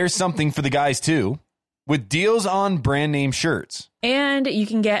 There's something for the guys too, with deals on brand name shirts. And you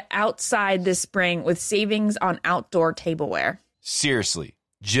can get outside this spring with savings on outdoor tableware. Seriously,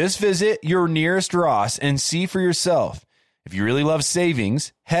 just visit your nearest Ross and see for yourself. If you really love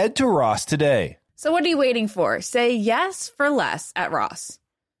savings, head to Ross today. So what are you waiting for? Say yes for less at Ross.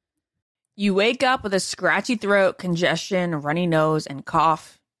 You wake up with a scratchy throat, congestion, runny nose, and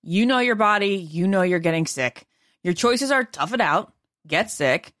cough. You know your body. You know you're getting sick. Your choices are tough it out, get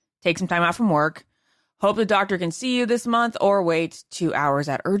sick, take some time out from work, hope the doctor can see you this month, or wait 2 hours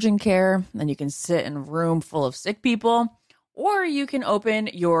at urgent care. Then you can sit in a room full of sick people. Or you can open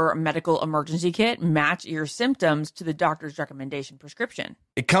your medical emergency kit, match your symptoms to the doctor's recommendation prescription.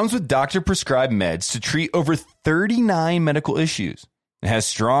 It comes with doctor-prescribed meds to treat over 39 medical issues. It has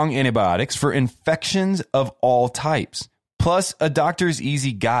strong antibiotics for infections of all types, plus a doctor's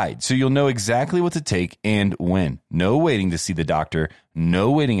easy guide, so you'll know exactly what to take and when. No waiting to see the doctor,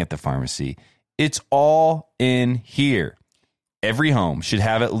 no waiting at the pharmacy. It's all in here. Every home should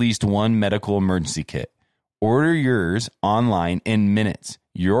have at least one medical emergency kit. Order yours online in minutes.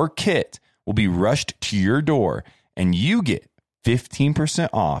 Your kit will be rushed to your door, and you get 15%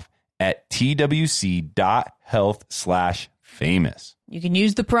 off at twc.health/famous. You can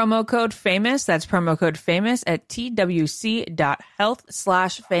use the promo code FAMOUS. That's promo code FAMOUS at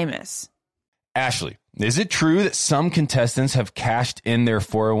twc.health/famous. Ashley, is it true that some contestants have cashed in their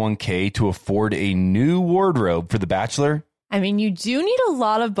 401k to afford a new wardrobe for The Bachelor? I mean, you do need a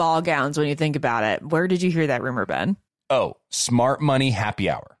lot of ball gowns when you think about it. Where did you hear that rumor, Ben? Oh, Smart Money Happy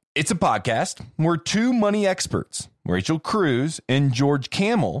Hour. It's a podcast where two money experts, Rachel Cruz and George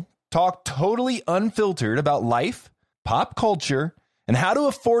Camel, talk totally unfiltered about life, pop culture, and how to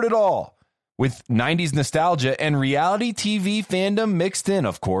afford it all, with 90s nostalgia and reality TV fandom mixed in,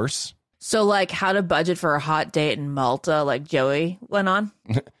 of course. So, like, how to budget for a hot date in Malta, like Joey went on?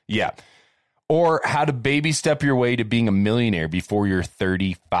 Yeah. Or how to baby step your way to being a millionaire before you're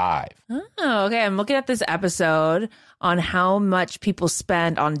 35. Oh, okay. I'm looking at this episode on how much people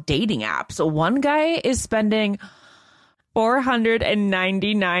spend on dating apps. So one guy is spending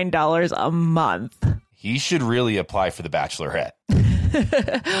 $499 a month. He should really apply for the Bachelorette.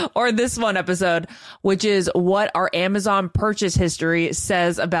 Or this one episode, which is what our Amazon purchase history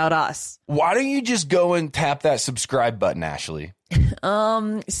says about us. Why don't you just go and tap that subscribe button, Ashley?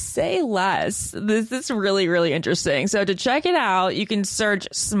 Say less. This is really, really interesting. So to check it out, you can search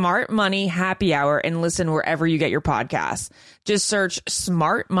Smart Money Happy Hour and listen wherever you get your podcasts. Just search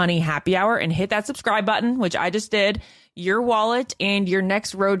Smart Money Happy Hour and hit that subscribe button, which I just did. Your wallet and your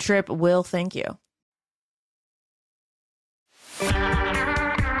next road trip will thank you.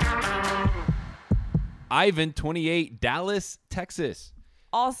 Ivan, 28, Dallas, Texas.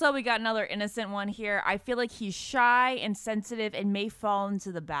 Also, we got another innocent one here. I feel like he's shy and sensitive and may fall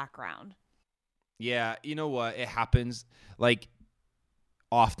into the background. Yeah, you know what? It happens like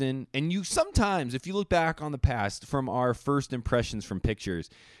often. And you sometimes, if you look back on the past from our first impressions from pictures,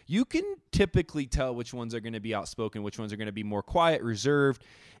 you can typically tell which ones are going to be outspoken, which ones are going to be more quiet, reserved.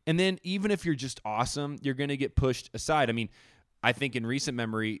 And then even if you're just awesome, you're going to get pushed aside. I mean, I think in recent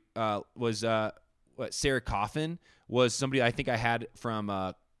memory was Sarah Coffin was somebody I think I had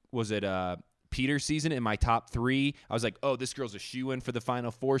from Peter season in my top 3. I was like, oh, this girl's a shoo-in for the Final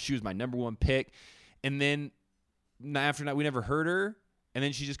Four. She was my number 1 pick. And then after that, we never heard her. And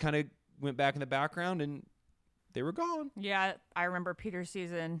then she just kind of went back in the background and they were gone. Yeah, I remember Peter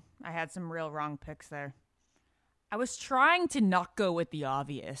season. I had some real wrong picks there. I was trying to not go with the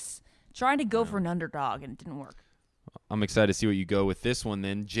obvious, trying to go for an underdog, and it didn't work. I'm excited to see what you go with this one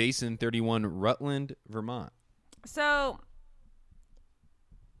then. Jason, 31, Rutland, Vermont. So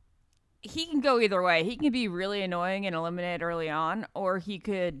he can go either way. He can be really annoying and eliminated early on, or he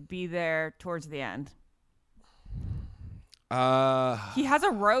could be there towards the end. He has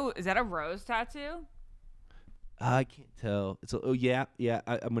a rose. Is that a rose tattoo? I can't tell.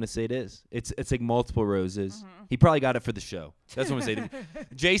 I'm gonna say it is. It's like multiple roses. Mm-hmm. He probably got it for the show. That's what I'm gonna say.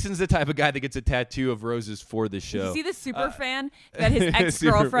 Jason's the type of guy that gets a tattoo of roses for the show. You see the super fan that his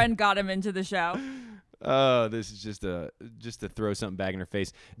ex-girlfriend got him into the show. Oh, this is just to throw something back in her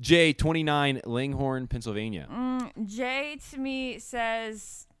face. Jay, 29, Langhorne, Pennsylvania. Jay to me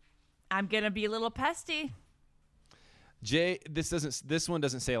says, "I'm gonna be a little pesty." Jay, this one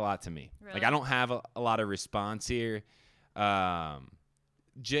doesn't say a lot to me. Really? Like I don't have a lot of response here.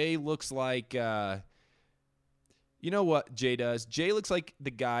 Jay looks like you know what Jay does? Jay looks like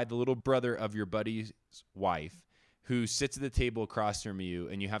the little brother of your buddy's wife who sits at the table across from you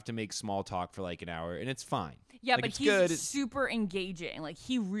and you have to make small talk for like an hour and it's fine. Yeah, like, but he's good. super engaging. Like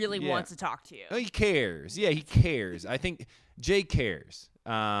he really wants to talk to you. Oh, he cares. Yeah, he cares. I think Jay cares.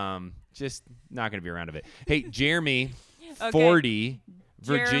 Just not going to be around of it. Hey, Jeremy, Okay. 40,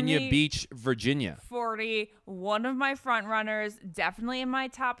 Virginia Jeremy, Beach, Virginia. 40, one of my front runners, definitely in my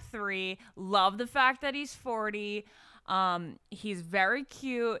top 3. Love the fact that he's 40. He's very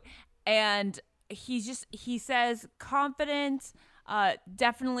cute, and he says confident,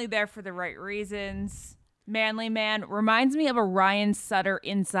 definitely there for the right reasons. Manly man, reminds me of a Ryan Sutter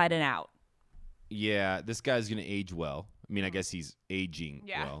inside and out. Yeah, this guy's going to age well. I mean, I guess he's aging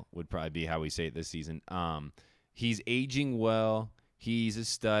well, would probably be how we say it this season. He's aging well. He's a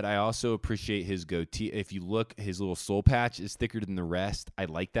stud. I also appreciate his goatee. If you look, his little soul patch is thicker than the rest. I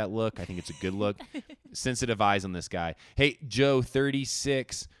like that look. I think it's a good look. Sensitive eyes on this guy. Hey, Joe,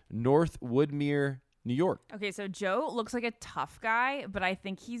 36, North Woodmere, New York. Okay, so Joe looks like a tough guy, but I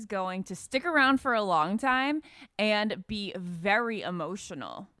think he's going to stick around for a long time and be very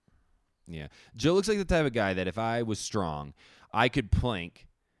emotional. Yeah. Joe looks like the type of guy that if I was strong, I could plank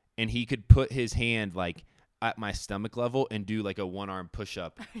and he could put his hand like at my stomach level and do like a one-arm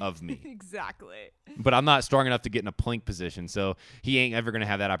push-up of me. Exactly. But I'm not strong enough to get in a plank position, so he ain't ever going to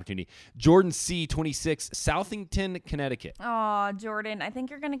have that opportunity. Jordan C., 26, Southington, Connecticut. Oh, Jordan, I think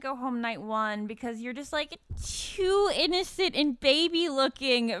you're going to go home night 1 because you're just like too innocent and baby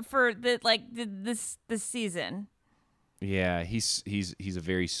looking for this season. Yeah, he's a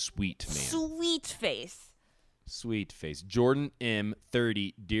very sweet man. Sweet face. Sweet face. Jordan M.,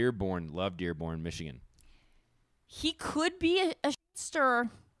 30, Dearborn. Love Dearborn, Michigan. He could be a shitster.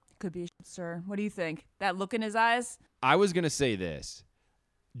 Could be a shitster. What do you think? That look in his eyes? I was going to say this.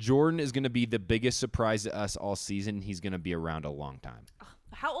 Jordan is going to be the biggest surprise to us all season. He's going to be around a long time.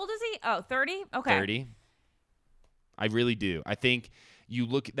 How old is he? Oh, 30? Okay. 30. I really do. I think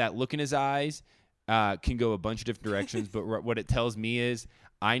that look in his eyes can go a bunch of different directions, but what it tells me is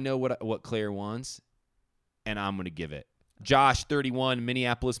I know what Claire wants, and I'm going to give it. Josh, 31,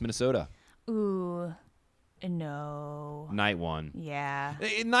 Minneapolis, Minnesota. Ooh, no. Night one. Yeah.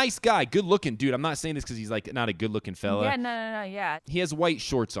 Nice guy, good looking dude. I'm not saying this because he's like not a good looking fella. Yeah, no, yeah. He has white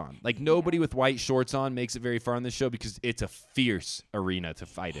shorts on. Like nobody with white shorts on makes it very far on this show because it's a fierce arena to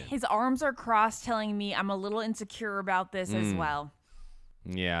fight in. His arms are crossed, telling me I'm a little insecure about this as well.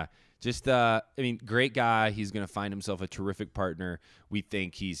 Yeah. Just, I mean, great guy. He's going to find himself a terrific partner. We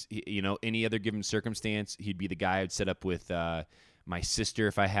think any other given circumstance, he'd be the guy I'd set up with my sister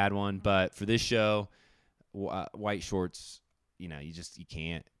if I had one. But for this show, white shorts, you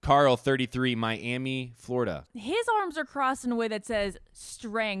can't. Carl, 33, Miami, Florida. His arms are crossed in a way that says,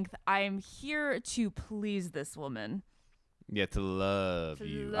 strength, I am here to please this woman. Yeah, to love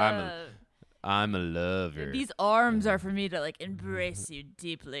you. Love. I'm a lover. These arms are for me to like embrace you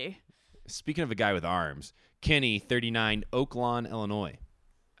deeply. Speaking of a guy with arms, Kenny, 39, Oak Lawn, Illinois.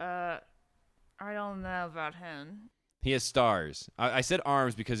 I don't know about him. He has stars. I said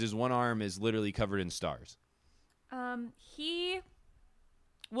arms because his one arm is literally covered in stars. We'll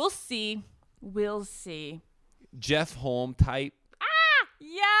see. We'll see. Jeff Holm type.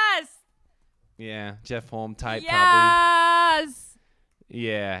 Yes. Yeah, Jeff Holm type probably. Yes.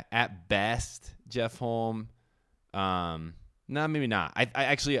 Yeah, at best, Jeff Holm. No, maybe not. I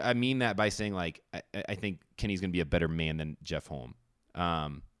actually mean that by saying like I think Kenny's gonna be a better man than Jeff Holm.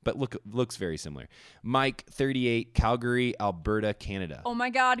 But looks very similar. Mike, 38, Calgary, Alberta, Canada. Oh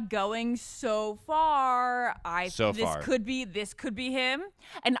my God, going so far. This could be him.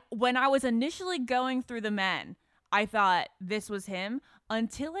 And when I was initially going through the men, I thought this was him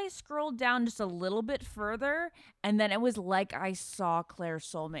until I scrolled down just a little bit further, and then it was like I saw Claire's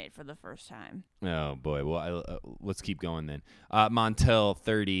soulmate for the first time. Oh boy. Well, let's keep going then. Montel,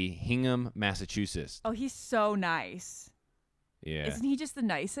 30, Hingham, Massachusetts. Oh, he's so nice. Yeah. Isn't he just the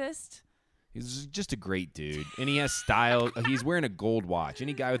nicest? He's just a great dude. And he has style. He's wearing a gold watch.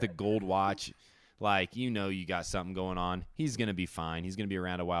 Any guy with a gold watch, like, you got something going on. He's going to be fine. He's going to be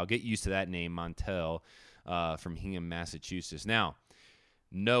around a while. Get used to that name, Montel, from Hingham, Massachusetts. Now,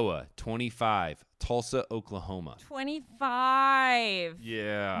 Noah, 25, Tulsa, Oklahoma. 25.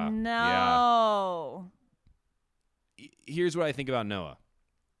 Yeah. No. Yeah. Here's what I think about Noah.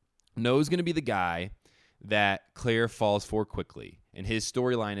 Noah's going to be the guy that Claire falls for quickly. And his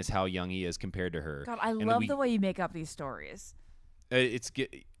storyline is how young he is compared to her. God, I love the way you make up these stories.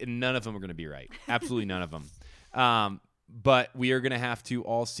 None of them are going to be right. Absolutely none of them. But we are going to have to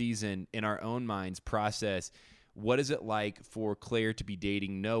all season in our own minds process what is it like for Claire to be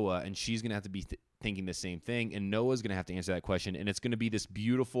dating Noah, and she's going to have to be thinking the same thing, and Noah's going to have to answer that question, and it's going to be this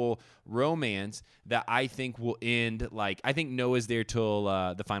beautiful romance that I think will end, I think Noah's there till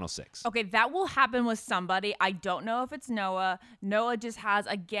the final 6. Okay, that will happen with somebody. I don't know if it's Noah. Noah just has,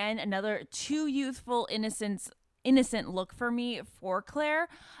 again, another too youthful, innocent look for me for Claire,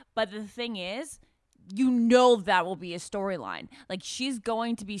 but the thing is, that will be a storyline. Like, she's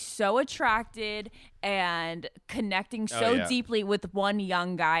going to be so attracted and connecting so deeply with one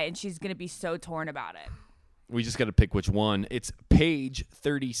young guy, and she's going to be so torn about it. We just got to pick which one. It's Paige,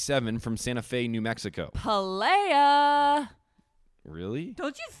 37, from Santa Fe, New Mexico. Player. Really?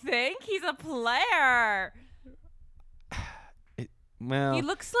 Don't you think? He's a player. Well, he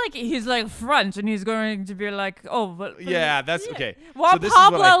looks like he's like French, and he's going to be like, oh, but yeah, that's okay. What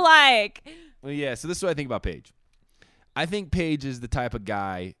Pablo like? Well, yeah, so this is what I think about Paige. I think Paige is the type of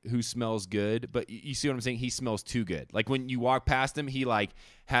guy who smells good, but you see what I'm saying? He smells too good. Like when you walk past him, he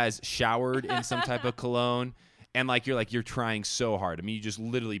has showered in some type of cologne, and you're trying so hard. I mean, you just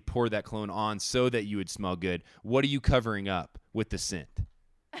literally pour that cologne on so that you would smell good. What are you covering up with the scent?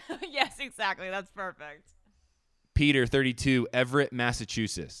 Yes, exactly. That's perfect. Peter, 32, Everett,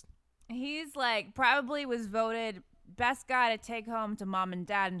 Massachusetts. He's probably was voted best guy to take home to mom and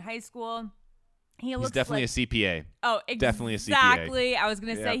dad in high school. He's definitely a CPA. Oh, exactly. Definitely a CPA. Exactly. I was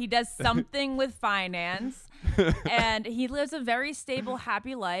going to say he does something with finance, and he lives a very stable,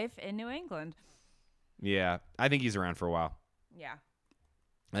 happy life in New England. Yeah, I think he's around for a while. Yeah.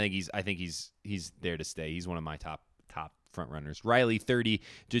 I think he's there to stay. He's one of my top front runners. Riley, 30,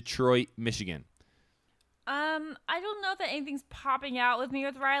 Detroit, Michigan. I don't know that anything's popping out with me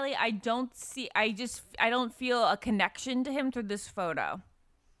with Riley. I don't feel a connection to him through this photo.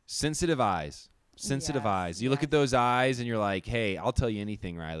 Sensitive eyes. You look at those eyes and you're like, hey, I'll tell you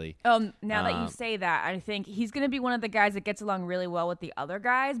anything, Riley. Now that you say that, I think he's going to be one of the guys that gets along really well with the other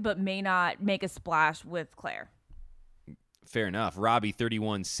guys, but may not make a splash with Claire. Fair enough. Robbie,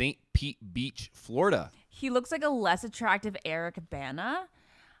 31, St. Pete Beach, Florida. He looks like a less attractive Eric Bana.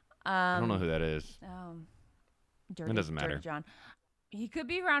 I don't know who that is. Dirty, it doesn't matter. Dirty John. He could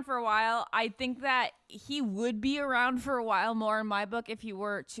be around for a while. I think that he would be around for a while more in my book if he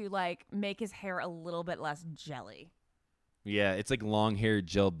were to like make his hair a little bit less jelly. Yeah, it's like long hair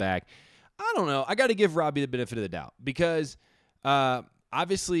gelled back. I don't know. I got to give Robbie the benefit of the doubt because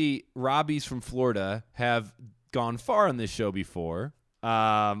obviously Robbie's from Florida have gone far on this show before.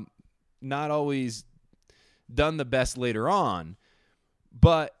 Not always done the best later on,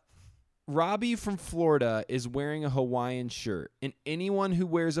 but Robbie from Florida is wearing a Hawaiian shirt, and anyone who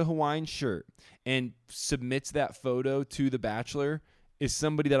wears a Hawaiian shirt and submits that photo to The Bachelor is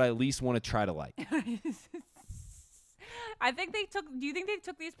somebody that I at least want to try to like. I think they took. Do you think they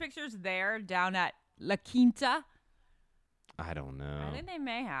took these pictures there down at La Quinta? I don't know. I think they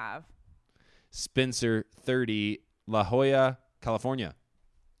may have. Spencer, 30, La Jolla, California.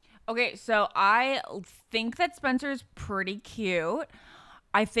 Okay, so I think that Spencer's pretty cute.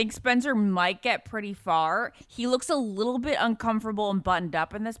 I think Spencer might get pretty far. He looks a little bit uncomfortable and buttoned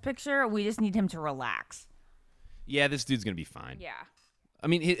up in this picture. We just need him to relax. Yeah, this dude's going to be fine. Yeah. I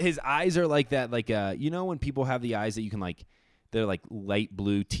mean, his eyes are like that, like, you know when people have the eyes that you can, like, they're like light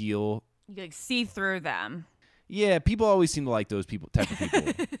blue, teal? You can like see through them. Yeah, people always seem to like those type of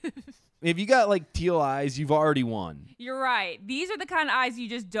people. If you got, like, teal eyes, you've already won. You're right. These are the kind of eyes you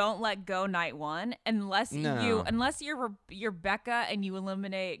just don't let go night one unless you're Becca and you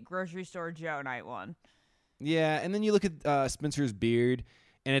eliminate Grocery Store Joe night one. Yeah, and then you look at Spencer's beard,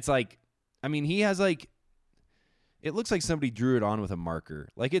 and it's like, I mean, he has, like, it looks like somebody drew it on with a marker.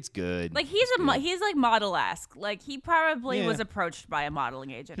 Like, it's good. Like, he's like model-esque. Like, he probably Yeah. was approached by a modeling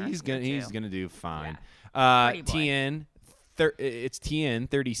agent. He's gonna do fine. Pretty boy. TN, it's TN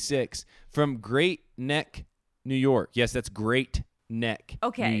 36 from Great Neck, New York. Yes, that's Great Neck,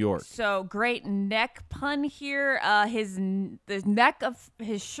 Okay, New York. so great neck pun here. The neck of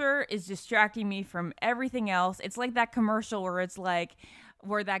his shirt is distracting me from everything else. It's like that commercial where it's like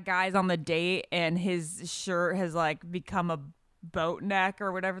where that guy's on the date and his shirt has like become a boat neck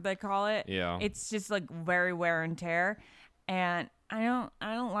or whatever they call it. Yeah. It's just like very wear and tear, and I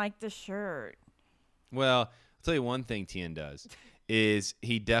don't like the shirt. Well, I'll tell you one thing TN does is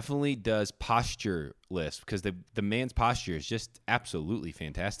he definitely does posture lists because the man's posture is just absolutely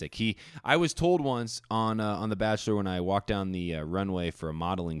fantastic. I was told once on The Bachelor when I walked down the runway for a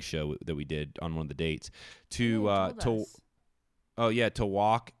modeling show that we did on one of the dates to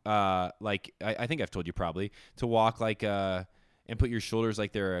walk like I think I've told you probably to walk like and put your shoulders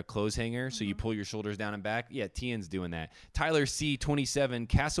like they're a clothes hanger, so you pull your shoulders down and back. Yeah, TN's doing that. Tyler C, 27,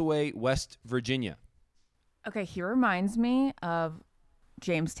 Castaway, West Virginia. Okay, he reminds me of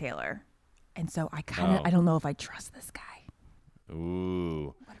James Taylor, and so I don't know if I trust this guy.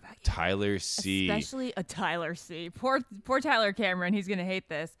 Ooh. What about you? Tyler C. Especially a Tyler C. Poor Tyler Cameron. He's gonna hate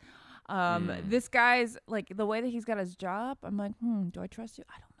this. This guy's like the way that he's got his job. I'm like, do I trust you?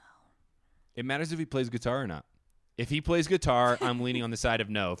 I don't know. It matters if he plays guitar or not. If he plays guitar, I'm leaning on the side of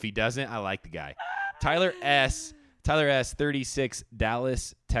no. If he doesn't, I like the guy. Tyler S, 36,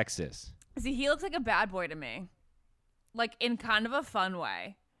 Dallas, Texas. See, he looks like a bad boy to me, like in kind of a fun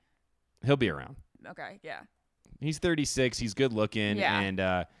way. He'll be around. Okay, yeah. He's 36. He's good looking, Yeah.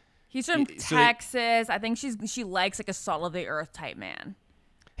 and He's from so Texas. I think she likes like a salt of the earth type man.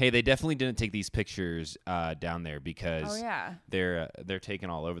 hey, they definitely didn't take these pictures down there because Oh yeah. they're taken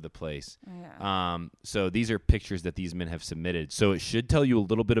all over the place. Oh, yeah. So these are pictures that these men have submitted. So it should tell you a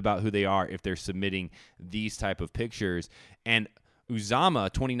little bit about who they are if they're submitting these type of pictures. And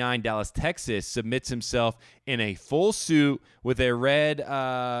Uzama, 29, Dallas, Texas, submits himself in a full suit with a red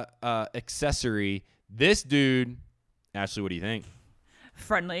accessory. This dude, Ashley, what do you think?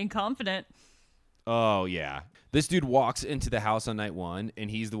 Friendly and confident. Oh, yeah. This dude walks into the house on night one, and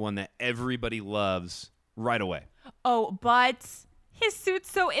he's the one that everybody loves right away. Oh, but his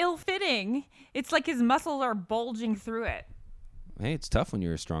suit's so ill-fitting. It's like his muscles are bulging through it. Hey, it's tough when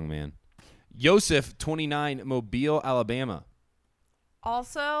you're a strong man. Yosef, 29, Mobile, Alabama.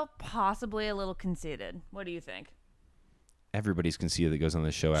 Also, possibly a little conceited. What do you think? Everybody's conceited that goes on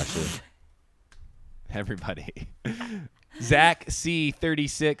this show, actually. Everybody. Zach C,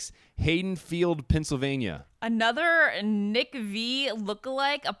 36, Haydenfield, Pennsylvania. Another Nick V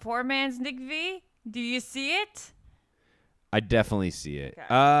lookalike, a poor man's Nick V? Do you see it? I definitely see it.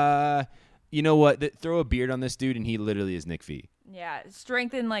 Okay. You know what? Throw a beard on this dude, and he literally is Nick V. Yeah,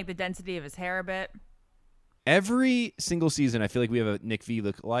 strengthen like the density of his hair a bit. Every single season, I feel like we have a Nick V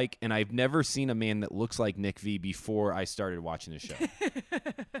look like, and I've never seen a man that looks like Nick V before I started watching the show.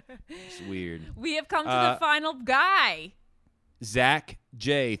 It's weird. We have come to the final guy. Zach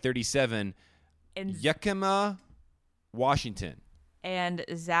J, 37, And Yakima, Washington. And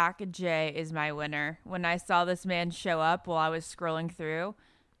Zach J is my winner. When I saw this man show up while I was scrolling through,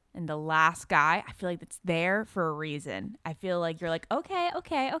 and the last guy, I feel like it's there for a reason. I feel like you're like,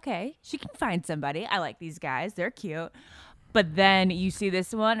 okay. She can find somebody. I like these guys. They're cute. But then you see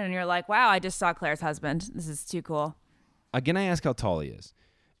this one and you're like, wow, I just saw Claire's husband. This is too cool. Again, I ask how tall he is.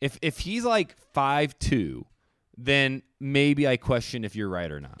 If he's like 5'2", then maybe I question if you're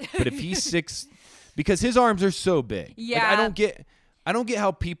right or not. But if he's 6, because his arms are so big. Yeah. Like, I don't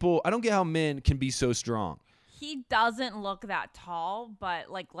get how men can be so strong. He doesn't look that tall,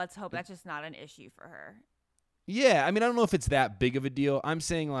 but like, let's hope that's just not an issue for her. Yeah, I mean, I don't know if it's that big of a deal. I'm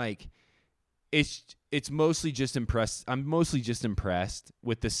saying like it's mostly just impressed. I'm mostly just impressed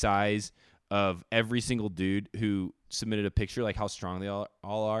with the size of every single dude who submitted a picture, like how strong they all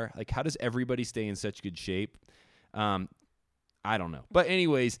are. Like, how does everybody stay in such good shape? I don't know. But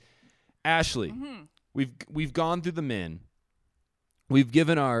anyways, Ashley, we've gone through the men. We've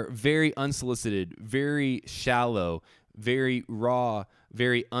given our very unsolicited, very shallow, very raw,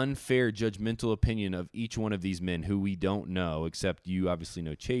 very unfair, judgmental opinion of each one of these men who we don't know, except you obviously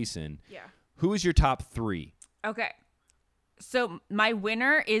know Chasen. Yeah. Who is your top 3? Okay. So my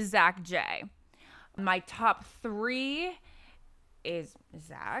winner is Zach J. My top 3 is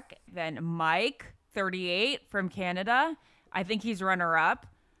Zach, then Mike, 38 from Canada. I think he's runner up.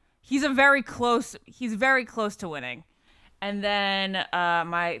 He's very close to winning. And then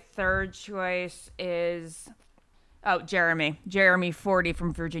my third choice is Jeremy 40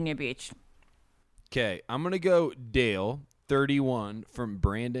 from Virginia Beach. Okay, I'm going to go Dale, 31 from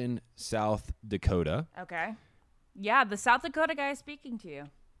Brandon, South Dakota. Okay. Yeah, the South Dakota guy is speaking to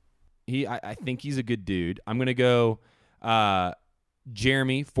you. I think he's a good dude. I'm going to go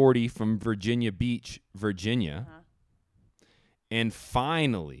Jeremy, 40 from Virginia Beach, Virginia. And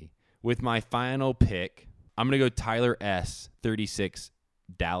finally, with my final pick, I'm going to go Tyler S., 36,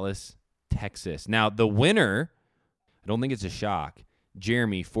 Dallas, Texas. Now, the winner, I don't think it's a shock,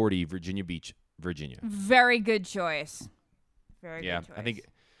 Jeremy, 40, Virginia Beach, Virginia. Very good choice. Very good choice. I think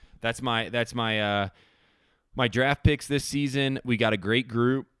that's my my draft picks this season. We got a great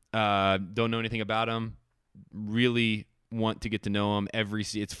group. Don't know anything about them. Really want to get to know them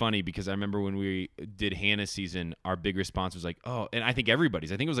it's funny because I remember when we did Hannah's season, our big response was like, oh, and I think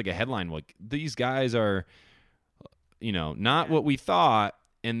everybody's, I think it was like a headline, like, these guys are, not what we thought.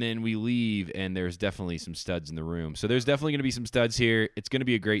 And then we leave and there's definitely some studs in the room. So there's definitely going to be some studs here. It's going to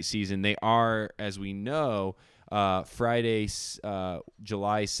be a great season. They are, as we know, Friday,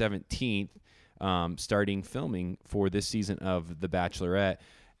 July 17th, starting filming for this season of The Bachelorette.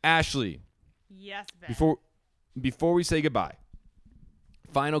 Ashley. Yes, Ben. Before we say goodbye,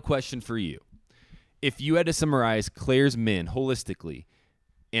 final question for you. If you had to summarize Claire's men holistically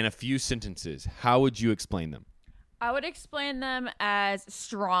in a few sentences, how would you explain them? I would explain them as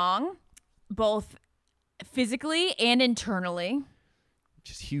strong, both physically and internally.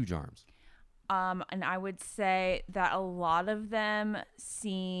 Just huge arms. And I would say that a lot of them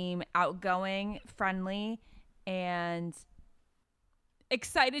seem outgoing, friendly, and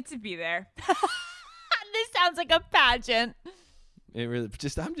excited to be there. This sounds like a pageant. It really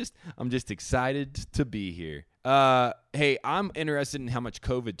I'm just excited to be here. Hey, I'm interested in how much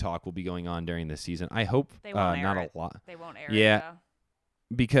COVID talk will be going on during this season. I hope they won't not air it. A lot. They won't air it. Though.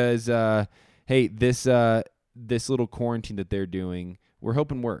 Because hey, this little quarantine that they're doing, we're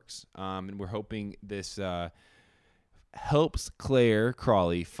hoping works. And we're hoping this helps Claire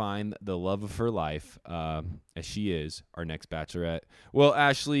Crawley find the love of her life, as she is our next Bachelorette. Well,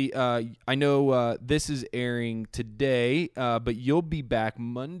 Ashley, I know this is airing today, but you'll be back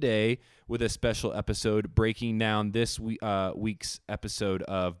Monday with a special episode breaking down this week's episode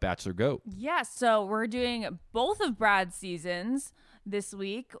of Bachelor GOAT. Yeah, so we're doing both of Brad's seasons this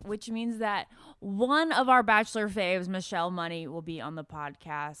week, which means that one of our Bachelor faves, Michelle Money, will be on the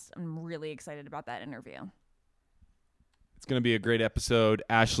podcast. I'm really excited about that interview. It's going to be a great episode.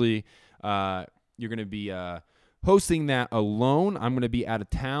 Ashley, you're going to be hosting that alone. I'm going to be out of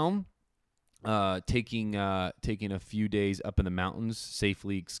town, taking a few days up in the mountains,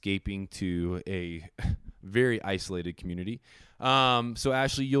 safely escaping to a very isolated community. So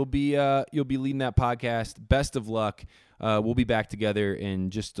Ashley, you'll be leading that podcast. Best of luck. We'll be back together in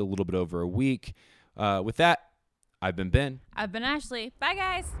just a little bit over a week. With that, I've been Ben. I've been Ashley. Bye,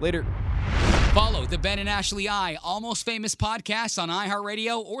 guys. Later. Follow the Ben and Ashley I Almost Famous podcast on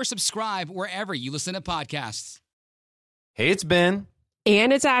iHeartRadio or subscribe wherever you listen to podcasts. Hey, it's Ben.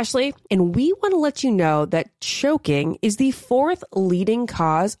 And it's Ashley, and we want to let you know that choking is the 4th leading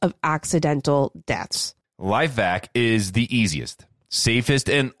cause of accidental deaths. LifeVac is the easiest. safest,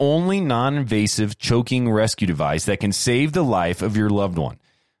 and only non-invasive choking rescue device that can save the life of your loved one.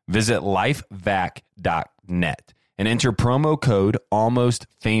 Visit lifevac.net and enter promo code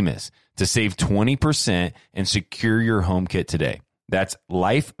ALMOSTFamous to save 20% and secure your home kit today. That's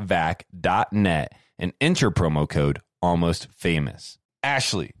lifevac.net and enter promo code ALMOSTFamous.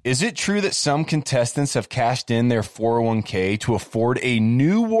 Ashley, is it true that some contestants have cashed in their 401k to afford a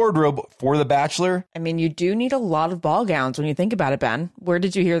new wardrobe for The Bachelor? I mean, you do need a lot of ball gowns when you think about it, Ben. Where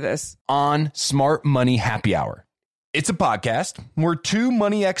did you hear this? On Smart Money Happy Hour. It's a podcast where two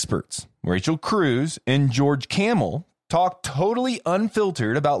money experts, Rachel Cruz and George Camel, talk totally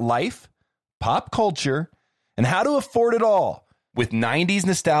unfiltered about life, pop culture, and how to afford it all, with 90s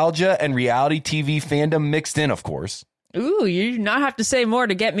nostalgia and reality TV fandom mixed in, of course. Ooh, you do not have to say more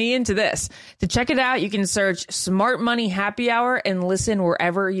to get me into this. To check it out, you can search Smart Money Happy Hour and listen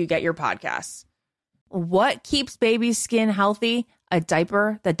wherever you get your podcasts. What keeps baby's skin healthy? A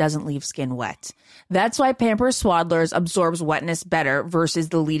diaper that doesn't leave skin wet. That's why Pampers Swaddlers absorbs wetness better versus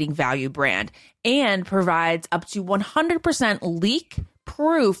the leading value brand and provides up to 100%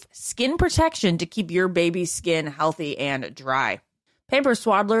 leak-proof skin protection to keep your baby's skin healthy and dry. Pampers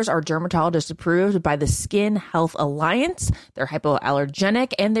Swaddlers are dermatologist approved by the Skin Health Alliance. They're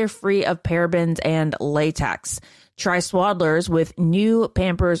hypoallergenic and they're free of parabens and latex. Try Swaddlers with new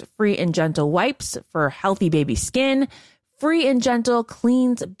Pampers Free and Gentle wipes for healthy baby skin. Free and Gentle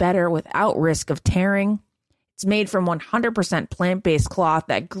cleans better without risk of tearing. It's made from 100% plant-based cloth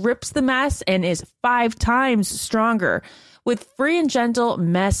that grips the mess and is 5 times stronger. With Free and Gentle,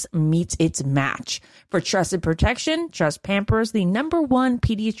 mess meets its match. For trusted protection, trust Pampers, the #1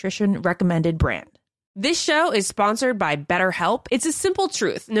 pediatrician recommended brand. This show is sponsored by BetterHelp. It's a simple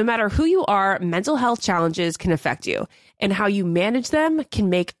truth. No matter who you are, mental health challenges can affect you, and how you manage them can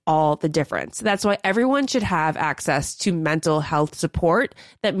make all the difference. That's why everyone should have access to mental health support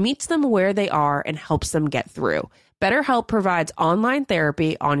that meets them where they are and helps them get through. BetterHelp provides online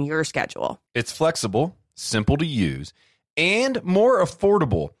therapy on your schedule. It's flexible, simple to use, and more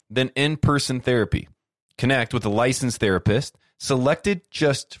affordable than in-person therapy. Connect with a licensed therapist selected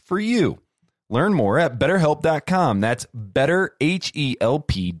just for you. Learn more at BetterHelp.com. That's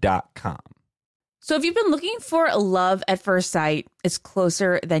BetterHelp.com. So if you've been looking for love at first sight, it's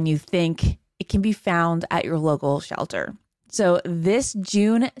closer than you think. It can be found at your local shelter. So this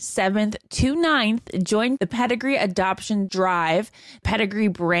June 7th to 9th, join the Pedigree Adoption Drive. Pedigree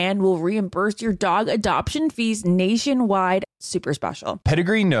brand will reimburse your dog adoption fees nationwide. Super special.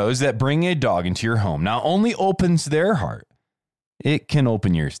 Pedigree knows that bringing a dog into your home not only opens their heart, it can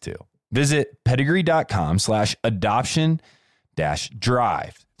open yours too. Visit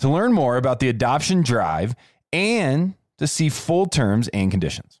pedigree.com/adoption-drive to learn more about the adoption drive and to see full terms and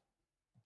conditions.